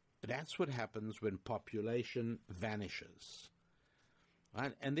 That's what happens when population vanishes.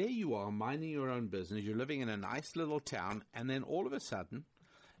 right? And there you are, minding your own business. You're living in a nice little town, and then all of a sudden,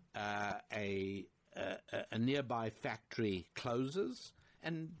 a nearby factory closes,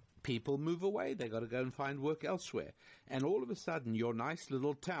 and people move away. They got to go and find work elsewhere. And all of a sudden, your nice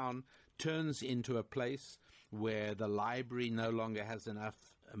little town turns into a place where the library no longer has enough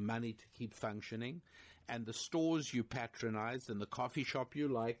money to keep functioning, and the stores you patronized, and the coffee shop you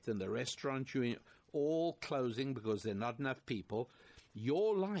liked, and the restaurant you all closing because there are not enough people.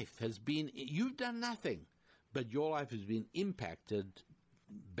 Your life has been, you've done nothing, but your life has been impacted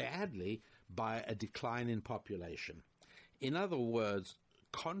badly by a decline in population. In other words,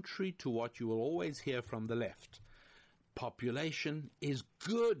 contrary to what you will always hear from the left, population is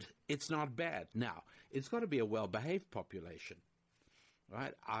good. It's not bad. Now, it's got to be a well-behaved population,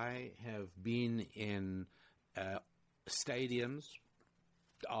 right? I have been in stadiums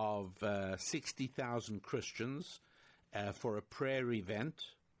of 60,000 Christians for a prayer event,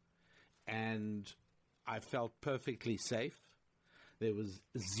 and I felt perfectly safe. There was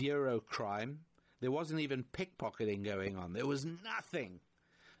zero crime. There wasn't even pickpocketing going on. There was nothing.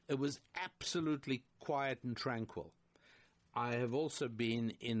 It was absolutely quiet and tranquil. I have also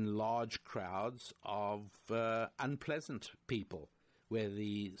been in large crowds of unpleasant people, where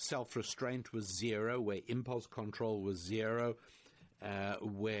the self-restraint was zero, where impulse control was zero,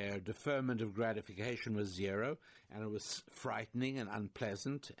 where deferment of gratification was zero, and it was frightening and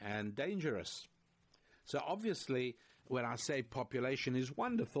unpleasant and dangerous. So obviously, when I say population is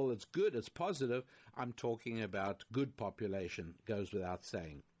wonderful, it's good, it's positive, I'm talking about good population, goes without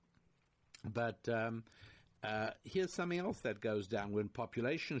saying. But here's something else that goes down. When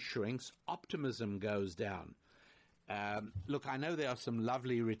population shrinks, optimism goes down. Look, I know there are some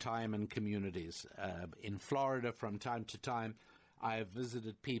lovely retirement communities. In Florida, from time to time, I have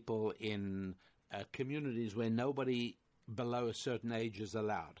visited people in communities where nobody below a certain age is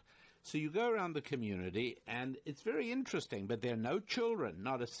allowed. So you go around the community, and it's very interesting, but there are no children,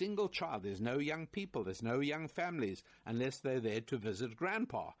 not a single child. There's no young people. There's no young families, unless they're there to visit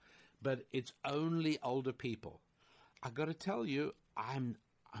grandpa. But it's only older people. I've got to tell you, I'm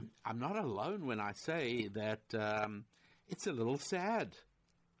not alone when I say that it's a little sad.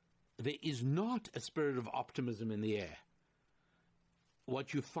 There is not a spirit of optimism in the air.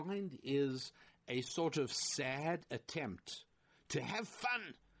 What you find is a sort of sad attempt to have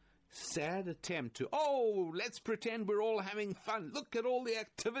fun. Sad attempt to, let's pretend we're all having fun. Look at all the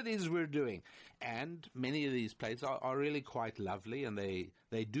activities we're doing. And many of these places are really quite lovely, and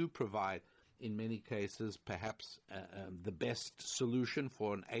they do provide, in many cases, perhaps the best solution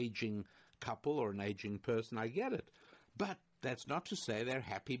for an aging couple or an aging person. I get it. But that's not to say they're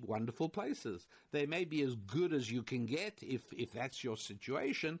happy, wonderful places. They may be as good as you can get if that's your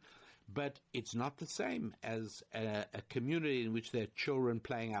situation, but it's not the same as a community in which there are children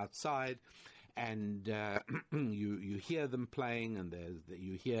playing outside, and you hear them playing, and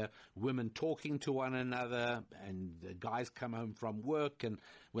you hear women talking to one another, and the guys come home from work, and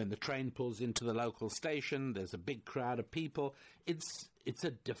when the train pulls into the local station, there's a big crowd of people. It's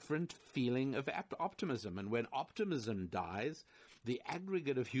a different feeling of optimism, and when optimism dies, the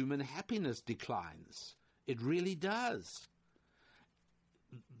aggregate of human happiness declines. It really does.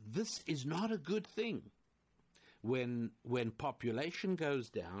 This is not a good thing. When population goes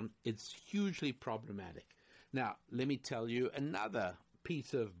down, it's hugely problematic. Now, let me tell you another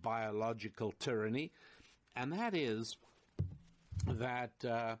piece of biological tyranny, and that is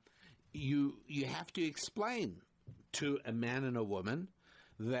that you have to explain to a man and a woman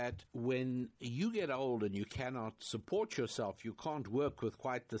that when you get old and you cannot support yourself, you can't work with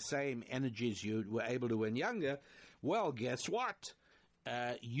quite the same energies you were able to when younger, well, guess what?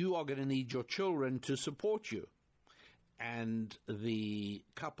 You are going to need your children to support you. And the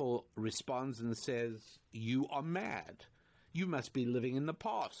couple responds and says, you are mad. You must be living in the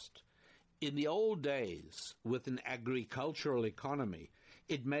past. In the old days, with an agricultural economy,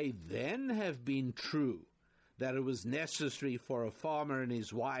 it may then have been true that it was necessary for a farmer and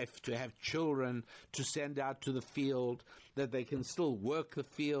his wife to have children to send out to the field, that they can still work the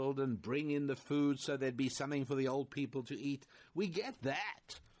field and bring in the food so there'd be something for the old people to eat. We get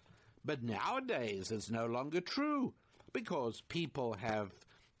that. But nowadays it's no longer true, because people have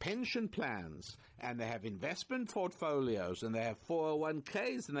pension plans, and they have investment portfolios, and they have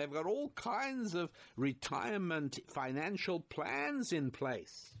 401ks, and they've got all kinds of retirement financial plans in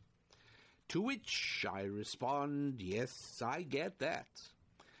place. To which I respond, yes, I get that.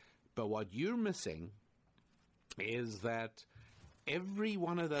 But what you're missing is that every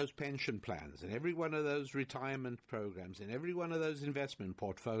one of those pension plans and every one of those retirement programs and every one of those investment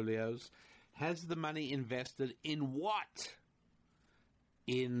portfolios has the money invested in what?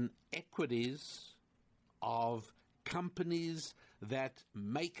 in equities of companies that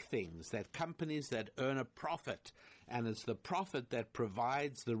make things, that companies that earn a profit, and it's the profit that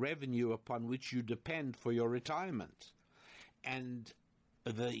provides the revenue upon which you depend for your retirement. And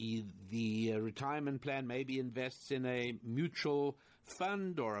the retirement plan maybe invests in a mutual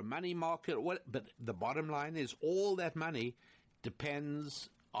fund or a money market, but the bottom line is all that money depends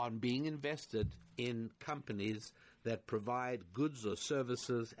on being invested in companies that provide goods or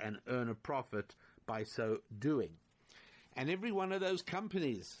services and earn a profit by so doing. And every one of those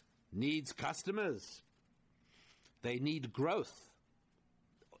companies needs customers. They need growth.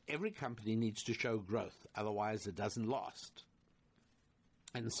 Every company needs to show growth, otherwise it doesn't last.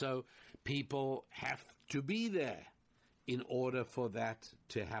 And so people have to be there in order for that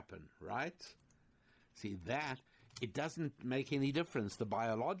to happen, right? See, that, it doesn't make any difference. The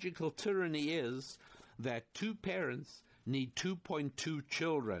biological tyranny is that two parents need 2.2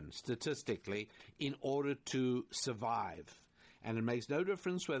 children, statistically, in order to survive. And it makes no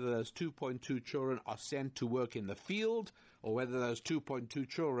difference whether those 2.2 children are sent to work in the field or whether those 2.2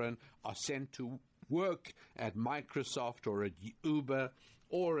 children are sent to work at Microsoft or at Uber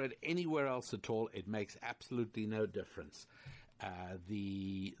or at anywhere else at all. It makes absolutely no difference.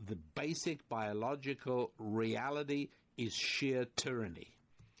 The basic biological reality is sheer tyranny.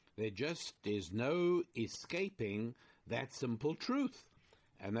 There just is no escaping that simple truth.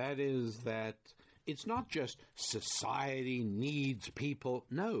 And that is that it's not just society needs people.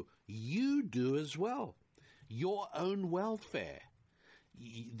 No, you do as well. Your own welfare,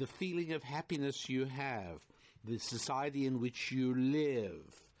 the feeling of happiness you have, the society in which you live,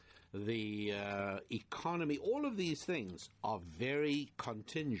 the economy, all of these things are very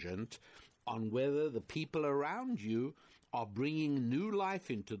contingent on whether the people around you are bringing new life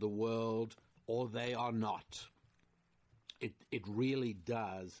into the world or they are not. It really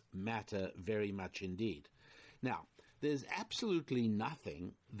does matter very much indeed. Now, there's absolutely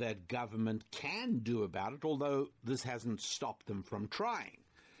nothing that government can do about it, although this hasn't stopped them from trying.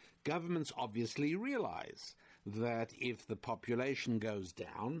 Governments obviously realize that if the population goes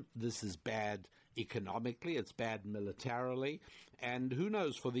down, this is bad economically, it's bad militarily, and who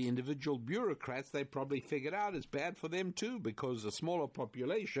knows, for the individual bureaucrats, they probably figured out it's bad for them too, because a smaller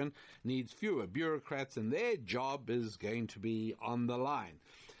population needs fewer bureaucrats and their job is going to be on the line.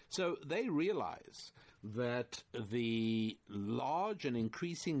 So they realize that the large and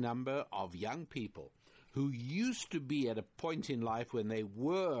increasing number of young people who used to be at a point in life when they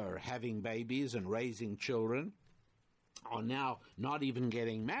were having babies and raising children are now not even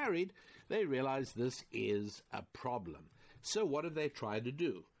getting married, they realize this is a problem. So what have they tried to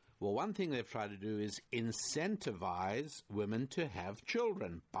do? Well, one thing they've tried to do is incentivize women to have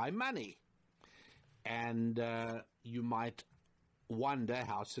children by money. And you might wonder,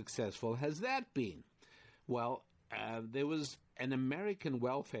 how successful has that been? Well, there was an American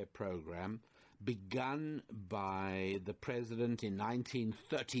welfare program begun by the president in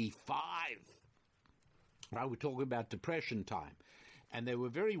 1935. Right, we're talking about Depression time. And they were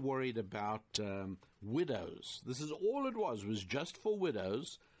very worried about widows. This is all it was just for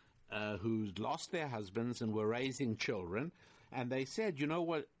widows who'd lost their husbands and were raising children. And they said, you know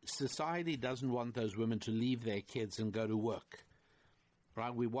what, society doesn't want those women to leave their kids and go to work.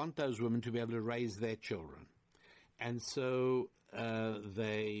 Right? We want those women to be able to raise their children. And so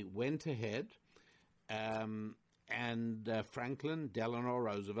they went ahead, and Franklin Delano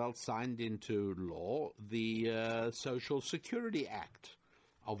Roosevelt signed into law the Social Security Act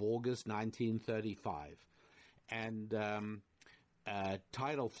of August 1935. And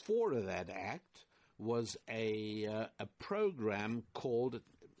Title IV of that act was a program called,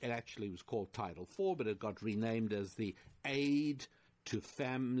 it actually was called Title IV, but it got renamed as the Aid to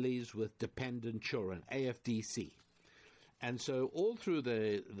Families with Dependent Children, AFDC. And so all through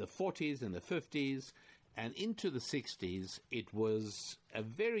the 40s and the 50s and into the 60s, it was a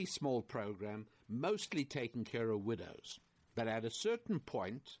very small program, mostly taking care of widows. But at a certain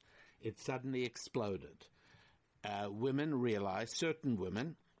point, it suddenly exploded. Women realized, certain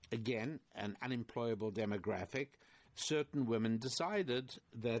women, again, an unemployable demographic, certain women decided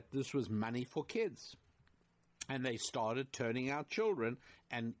that this was money for kids. And they started turning out children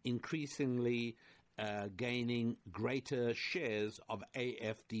and increasingly gaining greater shares of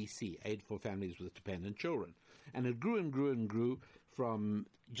AFDC, Aid for Families with Dependent Children. And it grew and grew and grew from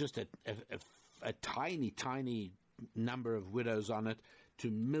just a tiny, tiny number of widows on it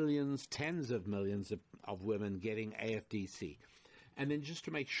to millions, tens of millions of women getting AFDC. And then just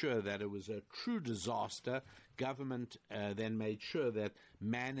to make sure that it was a true disaster, government then made sure that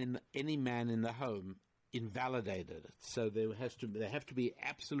any man in the home invalidated it. So there have to be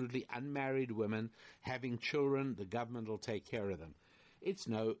absolutely unmarried women having children. The government will take care of them. It's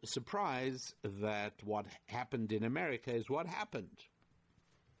no surprise that what happened in America is what happened.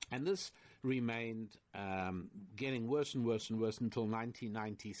 And this remained getting worse and worse and worse until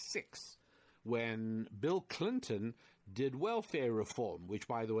 1996, when Bill Clinton did welfare reform, which,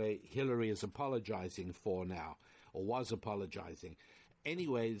 by the way, Hillary is apologizing for now, or was apologizing.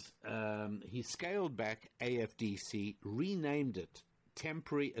 Anyways, he scaled back AFDC, renamed it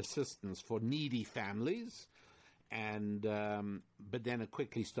Temporary Assistance for Needy Families, and but then it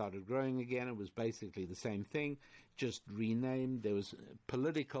quickly started growing again. It was basically the same thing, just renamed. There was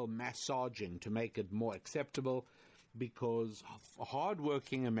political massaging to make it more acceptable, because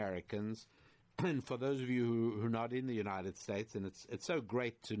hardworking Americans, and for those of you who are not in the United States, and it's so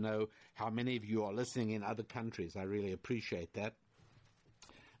great to know how many of you are listening in other countries. I really appreciate that.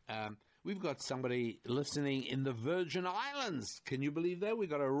 We've got somebody listening in the Virgin Islands. Can you believe that? We've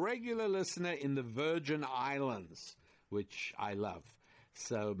got a regular listener in the Virgin Islands, which I love.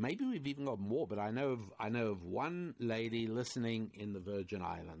 So maybe we've even got more, but I know of one lady listening in the Virgin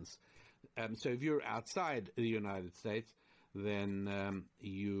Islands. So if you're outside the United States, then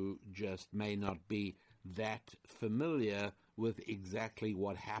you just may not be that familiar with exactly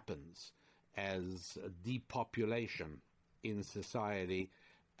what happens as depopulation in society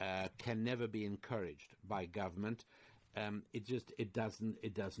can never be encouraged by government. It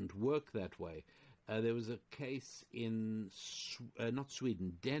doesn't work that way. There was a case in not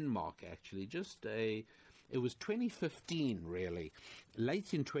Sweden, Denmark actually. It was 2015 really.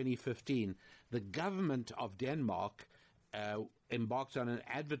 Late in 2015, the government of Denmark embarked on an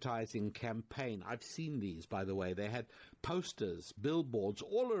advertising campaign. I've seen these, by the way. They had posters, billboards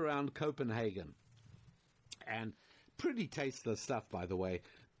all around Copenhagen, and pretty tasteless stuff, by the way.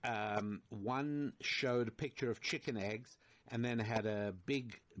 One showed a picture of chicken eggs and then had a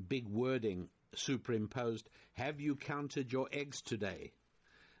big wording superimposed, "Have you counted your eggs today?"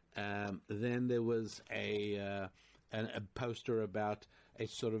 Then there was a poster about a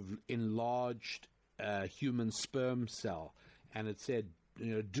sort of enlarged human sperm cell, and it said,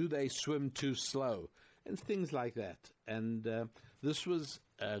 "Do they swim too slow?" and things like that. And this was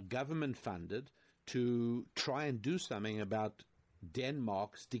government funded to try and do something about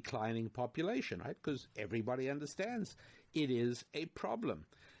Denmark's declining population, right? Because everybody understands it is a problem.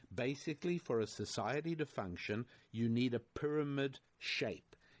 Basically, for a society to function, you need a pyramid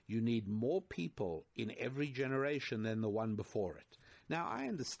shape. You need more people in every generation than the one before it. Now, I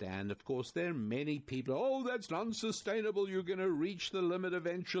understand, of course, there are many people, "Oh, that's unsustainable, you're going to reach the limit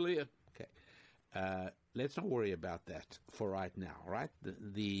eventually." Okay, let's not worry about that for right now, right?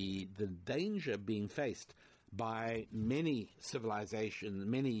 The danger being faced by many civilizations,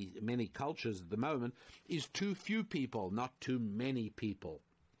 many cultures at the moment, is too few people, not too many people.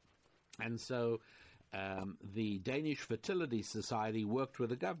 And so the Danish Fertility Society worked with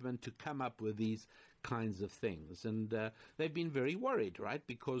the government to come up with these kinds of things. And they've been very worried, right?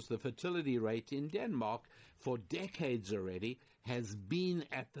 Because the fertility rate in Denmark for decades already has been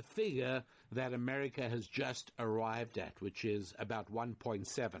at the figure that America has just arrived at, which is about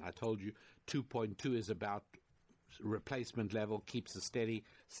 1.7. I told you 2.2 is about replacement level, keeps a steady,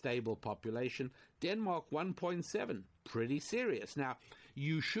 stable population. Denmark, 1.7. Pretty serious. Now,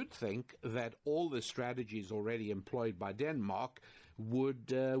 you should think that all the strategies already employed by Denmark would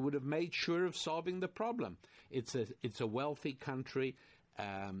have made sure of solving the problem. It's a wealthy country.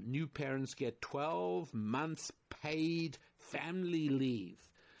 New parents get 12 months paid family leave.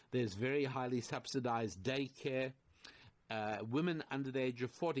 There's very highly subsidized daycare. Women under the age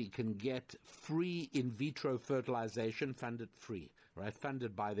of 40 can get free in vitro fertilization, funded free, right?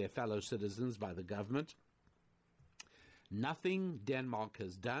 Funded by their fellow citizens, by the government. Nothing Denmark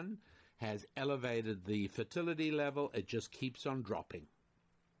has done has elevated the fertility level. It just keeps on dropping.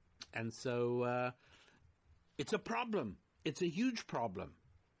 And so it's a problem. It's a huge problem.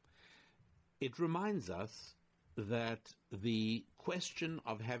 It reminds us that the question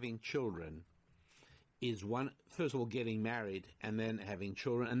of having children is one, first of all, getting married and then having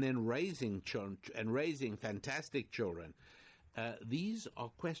children and then raising children and raising fantastic children. These are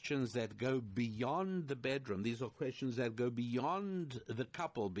questions that go beyond the bedroom. These are questions that go beyond the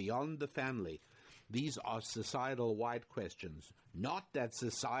couple, beyond the family. These are societal-wide questions. Not that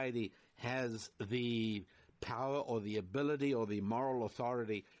society has the power or the ability or the moral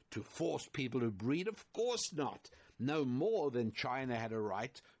authority to force people to breed. Of course not. No more than China had a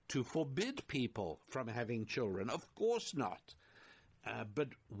right to forbid people from having children. Of course not. But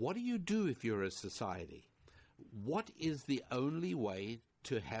what do you do if you're a society? What is the only way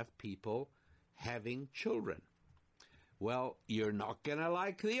to have people having children? Well, you're not going to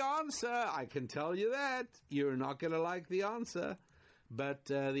like the answer. I can tell you that. You're not going to like the answer. But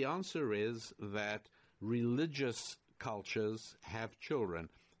the answer is that religious cultures have children.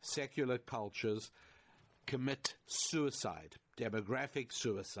 Secular cultures commit suicide, demographic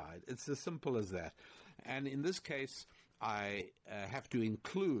suicide. It's as simple as that. And in this case, I have to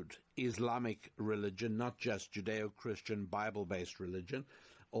include Islamic religion, not just Judeo-Christian Bible-based religion,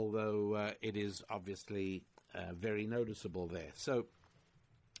 although it is obviously very noticeable there. So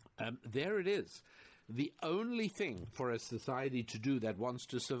there it is. The only thing for a society to do that wants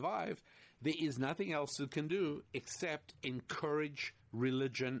to survive, there is nothing else it can do except encourage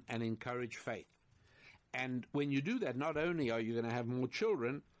religion and encourage faith. And when you do that, not only are you going to have more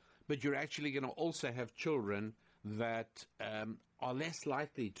children, but you're actually going to also have children that are less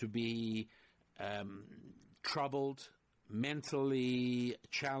likely to be troubled, mentally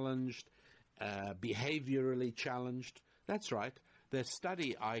challenged, behaviorally challenged. That's right. The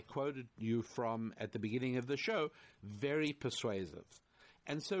study I quoted you from at the beginning of the show, very persuasive.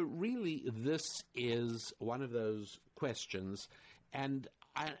 And so really this is one of those questions. And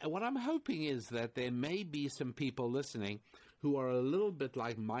what I'm hoping is that there may be some people listening who are a little bit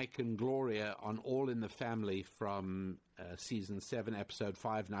like Mike and Gloria on All in the Family from Season 7, Episode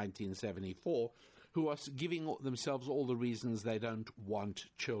 5, 1974, who are giving themselves all the reasons they don't want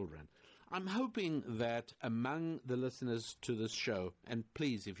children. I'm hoping that among the listeners to this show, and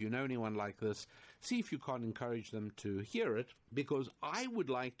please, if you know anyone like this, see if you can't encourage them to hear it, because I would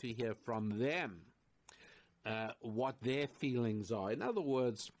like to hear from them what their feelings are. In other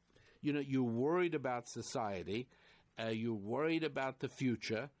words, you know, you're worried about society, you're worried about the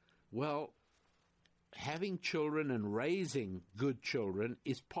future. Well, having children and raising good children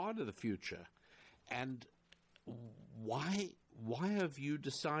is part of the future. And why have you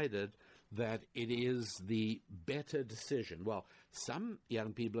decided that it is the better decision? Well, some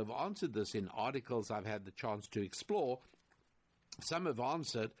young people have answered this in articles I've had the chance to explore. Some have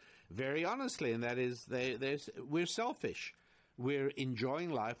answered very honestly, and that is we're selfish. We're enjoying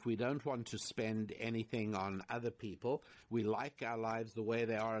life. We don't want to spend anything on other people. We like our lives the way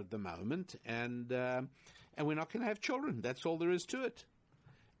they are at the moment, and we're not going to have children. That's all there is to it.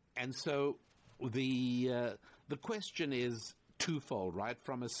 And so the question is twofold, right?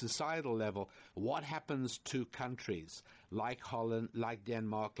 From a societal level, what happens to countries like Holland, like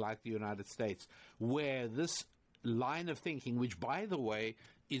Denmark, like the United States, where this line of thinking, which, by the way,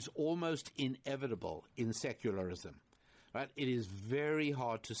 is almost inevitable in secularism, right? It is very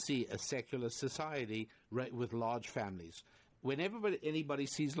hard to see a secular society with large families. Whenever anybody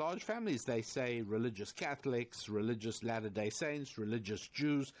sees large families, they say religious Catholics, religious Latter-day Saints, religious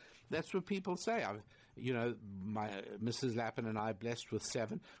Jews. That's what people say. My Mrs. Lappin and I, blessed with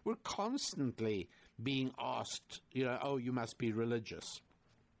 7, we're constantly being asked, oh, you must be religious.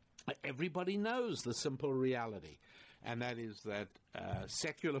 Everybody knows the simple reality, and that is that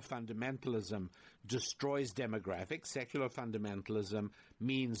secular fundamentalism destroys demographics. Secular fundamentalism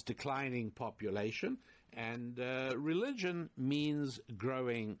means declining population, and religion means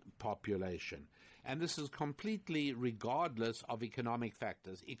growing population. And this is completely regardless of economic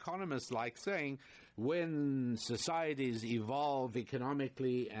factors. Economists like saying when societies evolve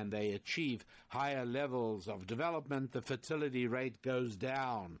economically and they achieve higher levels of development, the fertility rate goes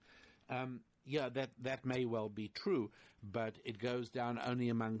down. That may well be true, but it goes down only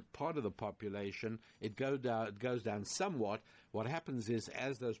among part of the population. It goes down somewhat. What happens is,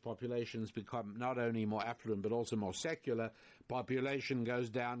 as those populations become not only more affluent but also more secular, population goes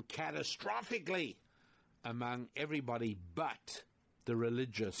down catastrophically among everybody but the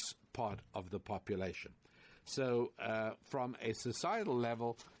religious part of the population. So from a societal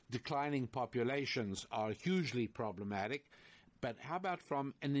level, declining populations are hugely problematic. But how about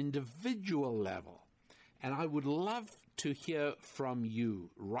from an individual level? And I would love to hear from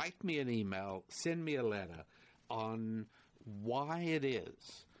you. Write me an email, send me a letter on why it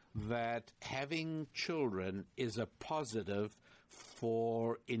is that having children is a positive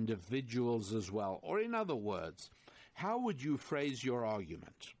for individuals as well. Or in other words, how would you phrase your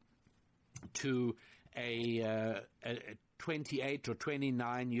argument to a 28 or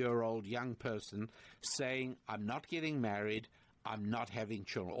 29-year-old young person saying, I'm not getting married, I'm not having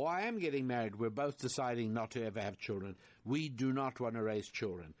children, or I am getting married, we're both deciding not to ever have children, we do not want to raise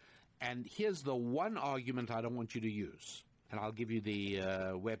children. And here's the one argument I don't want you to use, and I'll give you the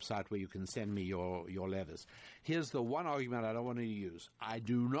website where you can send me your letters. Here's the one argument I don't want you to use. I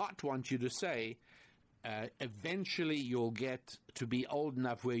do not want you to say, eventually you'll get to be old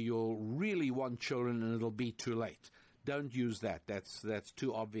enough where you'll really want children and it'll be too late. don't use that. That's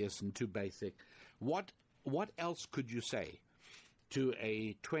too obvious and too basic. What else could you say to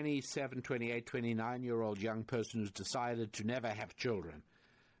a 27, 28, 29-year-old young person who's decided to never have children?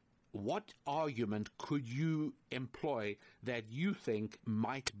 What argument could you employ that you think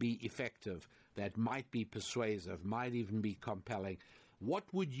might be effective, that might be persuasive, might even be compelling? What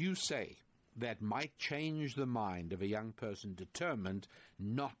would you say that might change the mind of a young person determined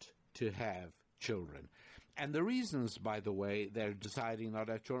not to have children? And the reasons, by the way, they're deciding not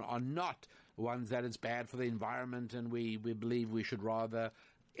to have children are not ones that it's bad for the environment and we believe we should rather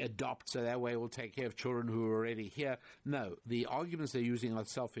adopt so that way we'll take care of children who are already here. No, the arguments they're using are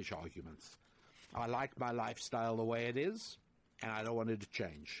selfish arguments. I like my lifestyle the way it is, and I don't want it to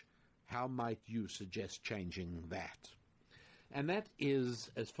change. How might you suggest changing that? And that is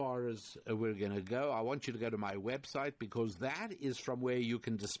as far as we're going to go. I want you to go to my website because that is from where you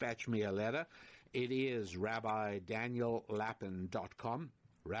can dispatch me a letter. It is RabbiDanielLapin.com,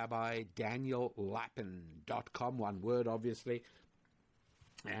 RabbiDanielLapin.com, one word, obviously.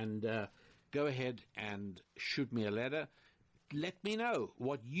 And go ahead and shoot me a letter. Let me know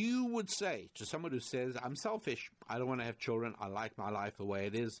what you would say to someone who says, I'm selfish, I don't want to have children, I like my life the way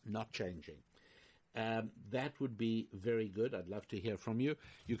it is, not changing. That would be very good. I'd love to hear from you.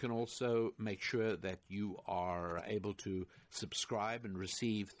 You can also make sure that you are able to subscribe and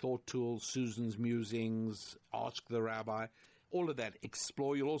receive Thought Tools, Susan's Musings, Ask the Rabbi, all of that.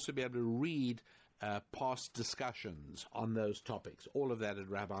 Explore. You'll also be able to read past discussions on those topics. All of that at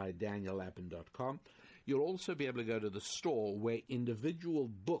RabbiDanielLapin.com. You'll also be able to go to the store where individual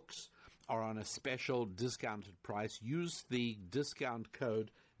books are on a special discounted price. Use the discount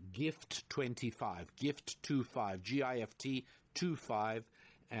code GIFT25, GIFT25, G-I-F-T 25,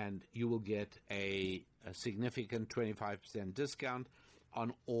 and you will get a significant 25% discount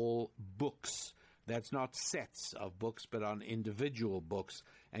on all books. That's not sets of books, but on individual books,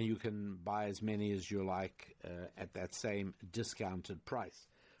 and you can buy as many as you like at that same discounted price.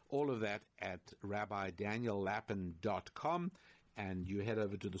 All of that at RabbiDanielLapin.com, and you head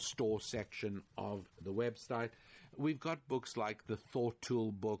over to the store section of the website. We've got books like the Thought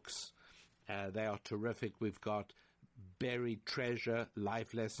Tool books. They are terrific. We've got Buried Treasure,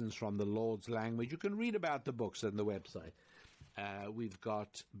 Life Lessons from the Lord's Language. You can read about the books on the website. We've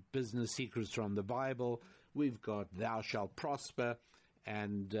got Business Secrets from the Bible. We've got Thou Shalt Prosper,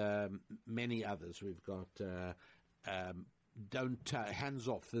 and many others. We've got Hands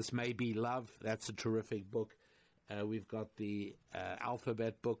Off, This May Be Love. That's a terrific book. We've got the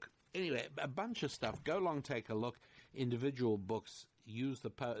Alphabet book. Anyway, a bunch of stuff. Go along, take a look. Individual books. Use the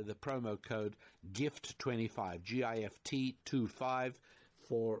promo code GIFT25, GIFT25,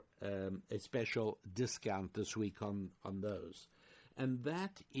 for a special discount this week on those. And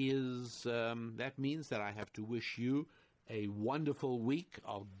that is that means that I have to wish you a wonderful week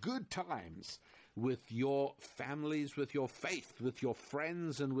of good times with your families, with your faith, with your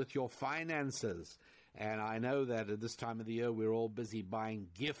friends, and with your finances. And I know that at this time of the year, we're all busy buying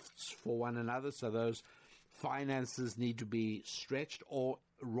gifts for one another, so those finances need to be stretched, or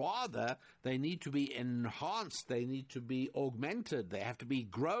rather, they need to be enhanced, they need to be augmented, they have to be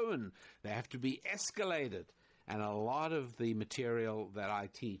grown, they have to be escalated. And a lot of the material that I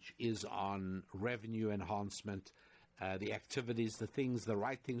teach is on revenue enhancement, the activities, the things, the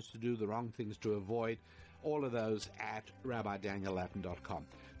right things to do, the wrong things to avoid, all of those at RabbiDanielLapin.com.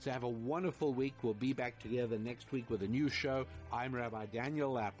 So have a wonderful week. We'll be back together next week with a new show. I'm Rabbi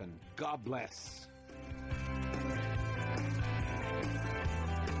Daniel Lapin. God bless.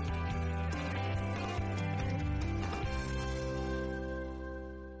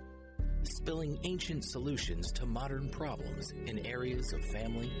 Spilling ancient solutions to modern problems in areas of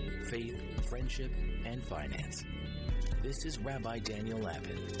family, faith, friendship, and finance. This is Rabbi Daniel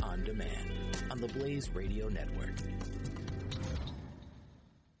Lapin on demand on the Blaze Radio Network.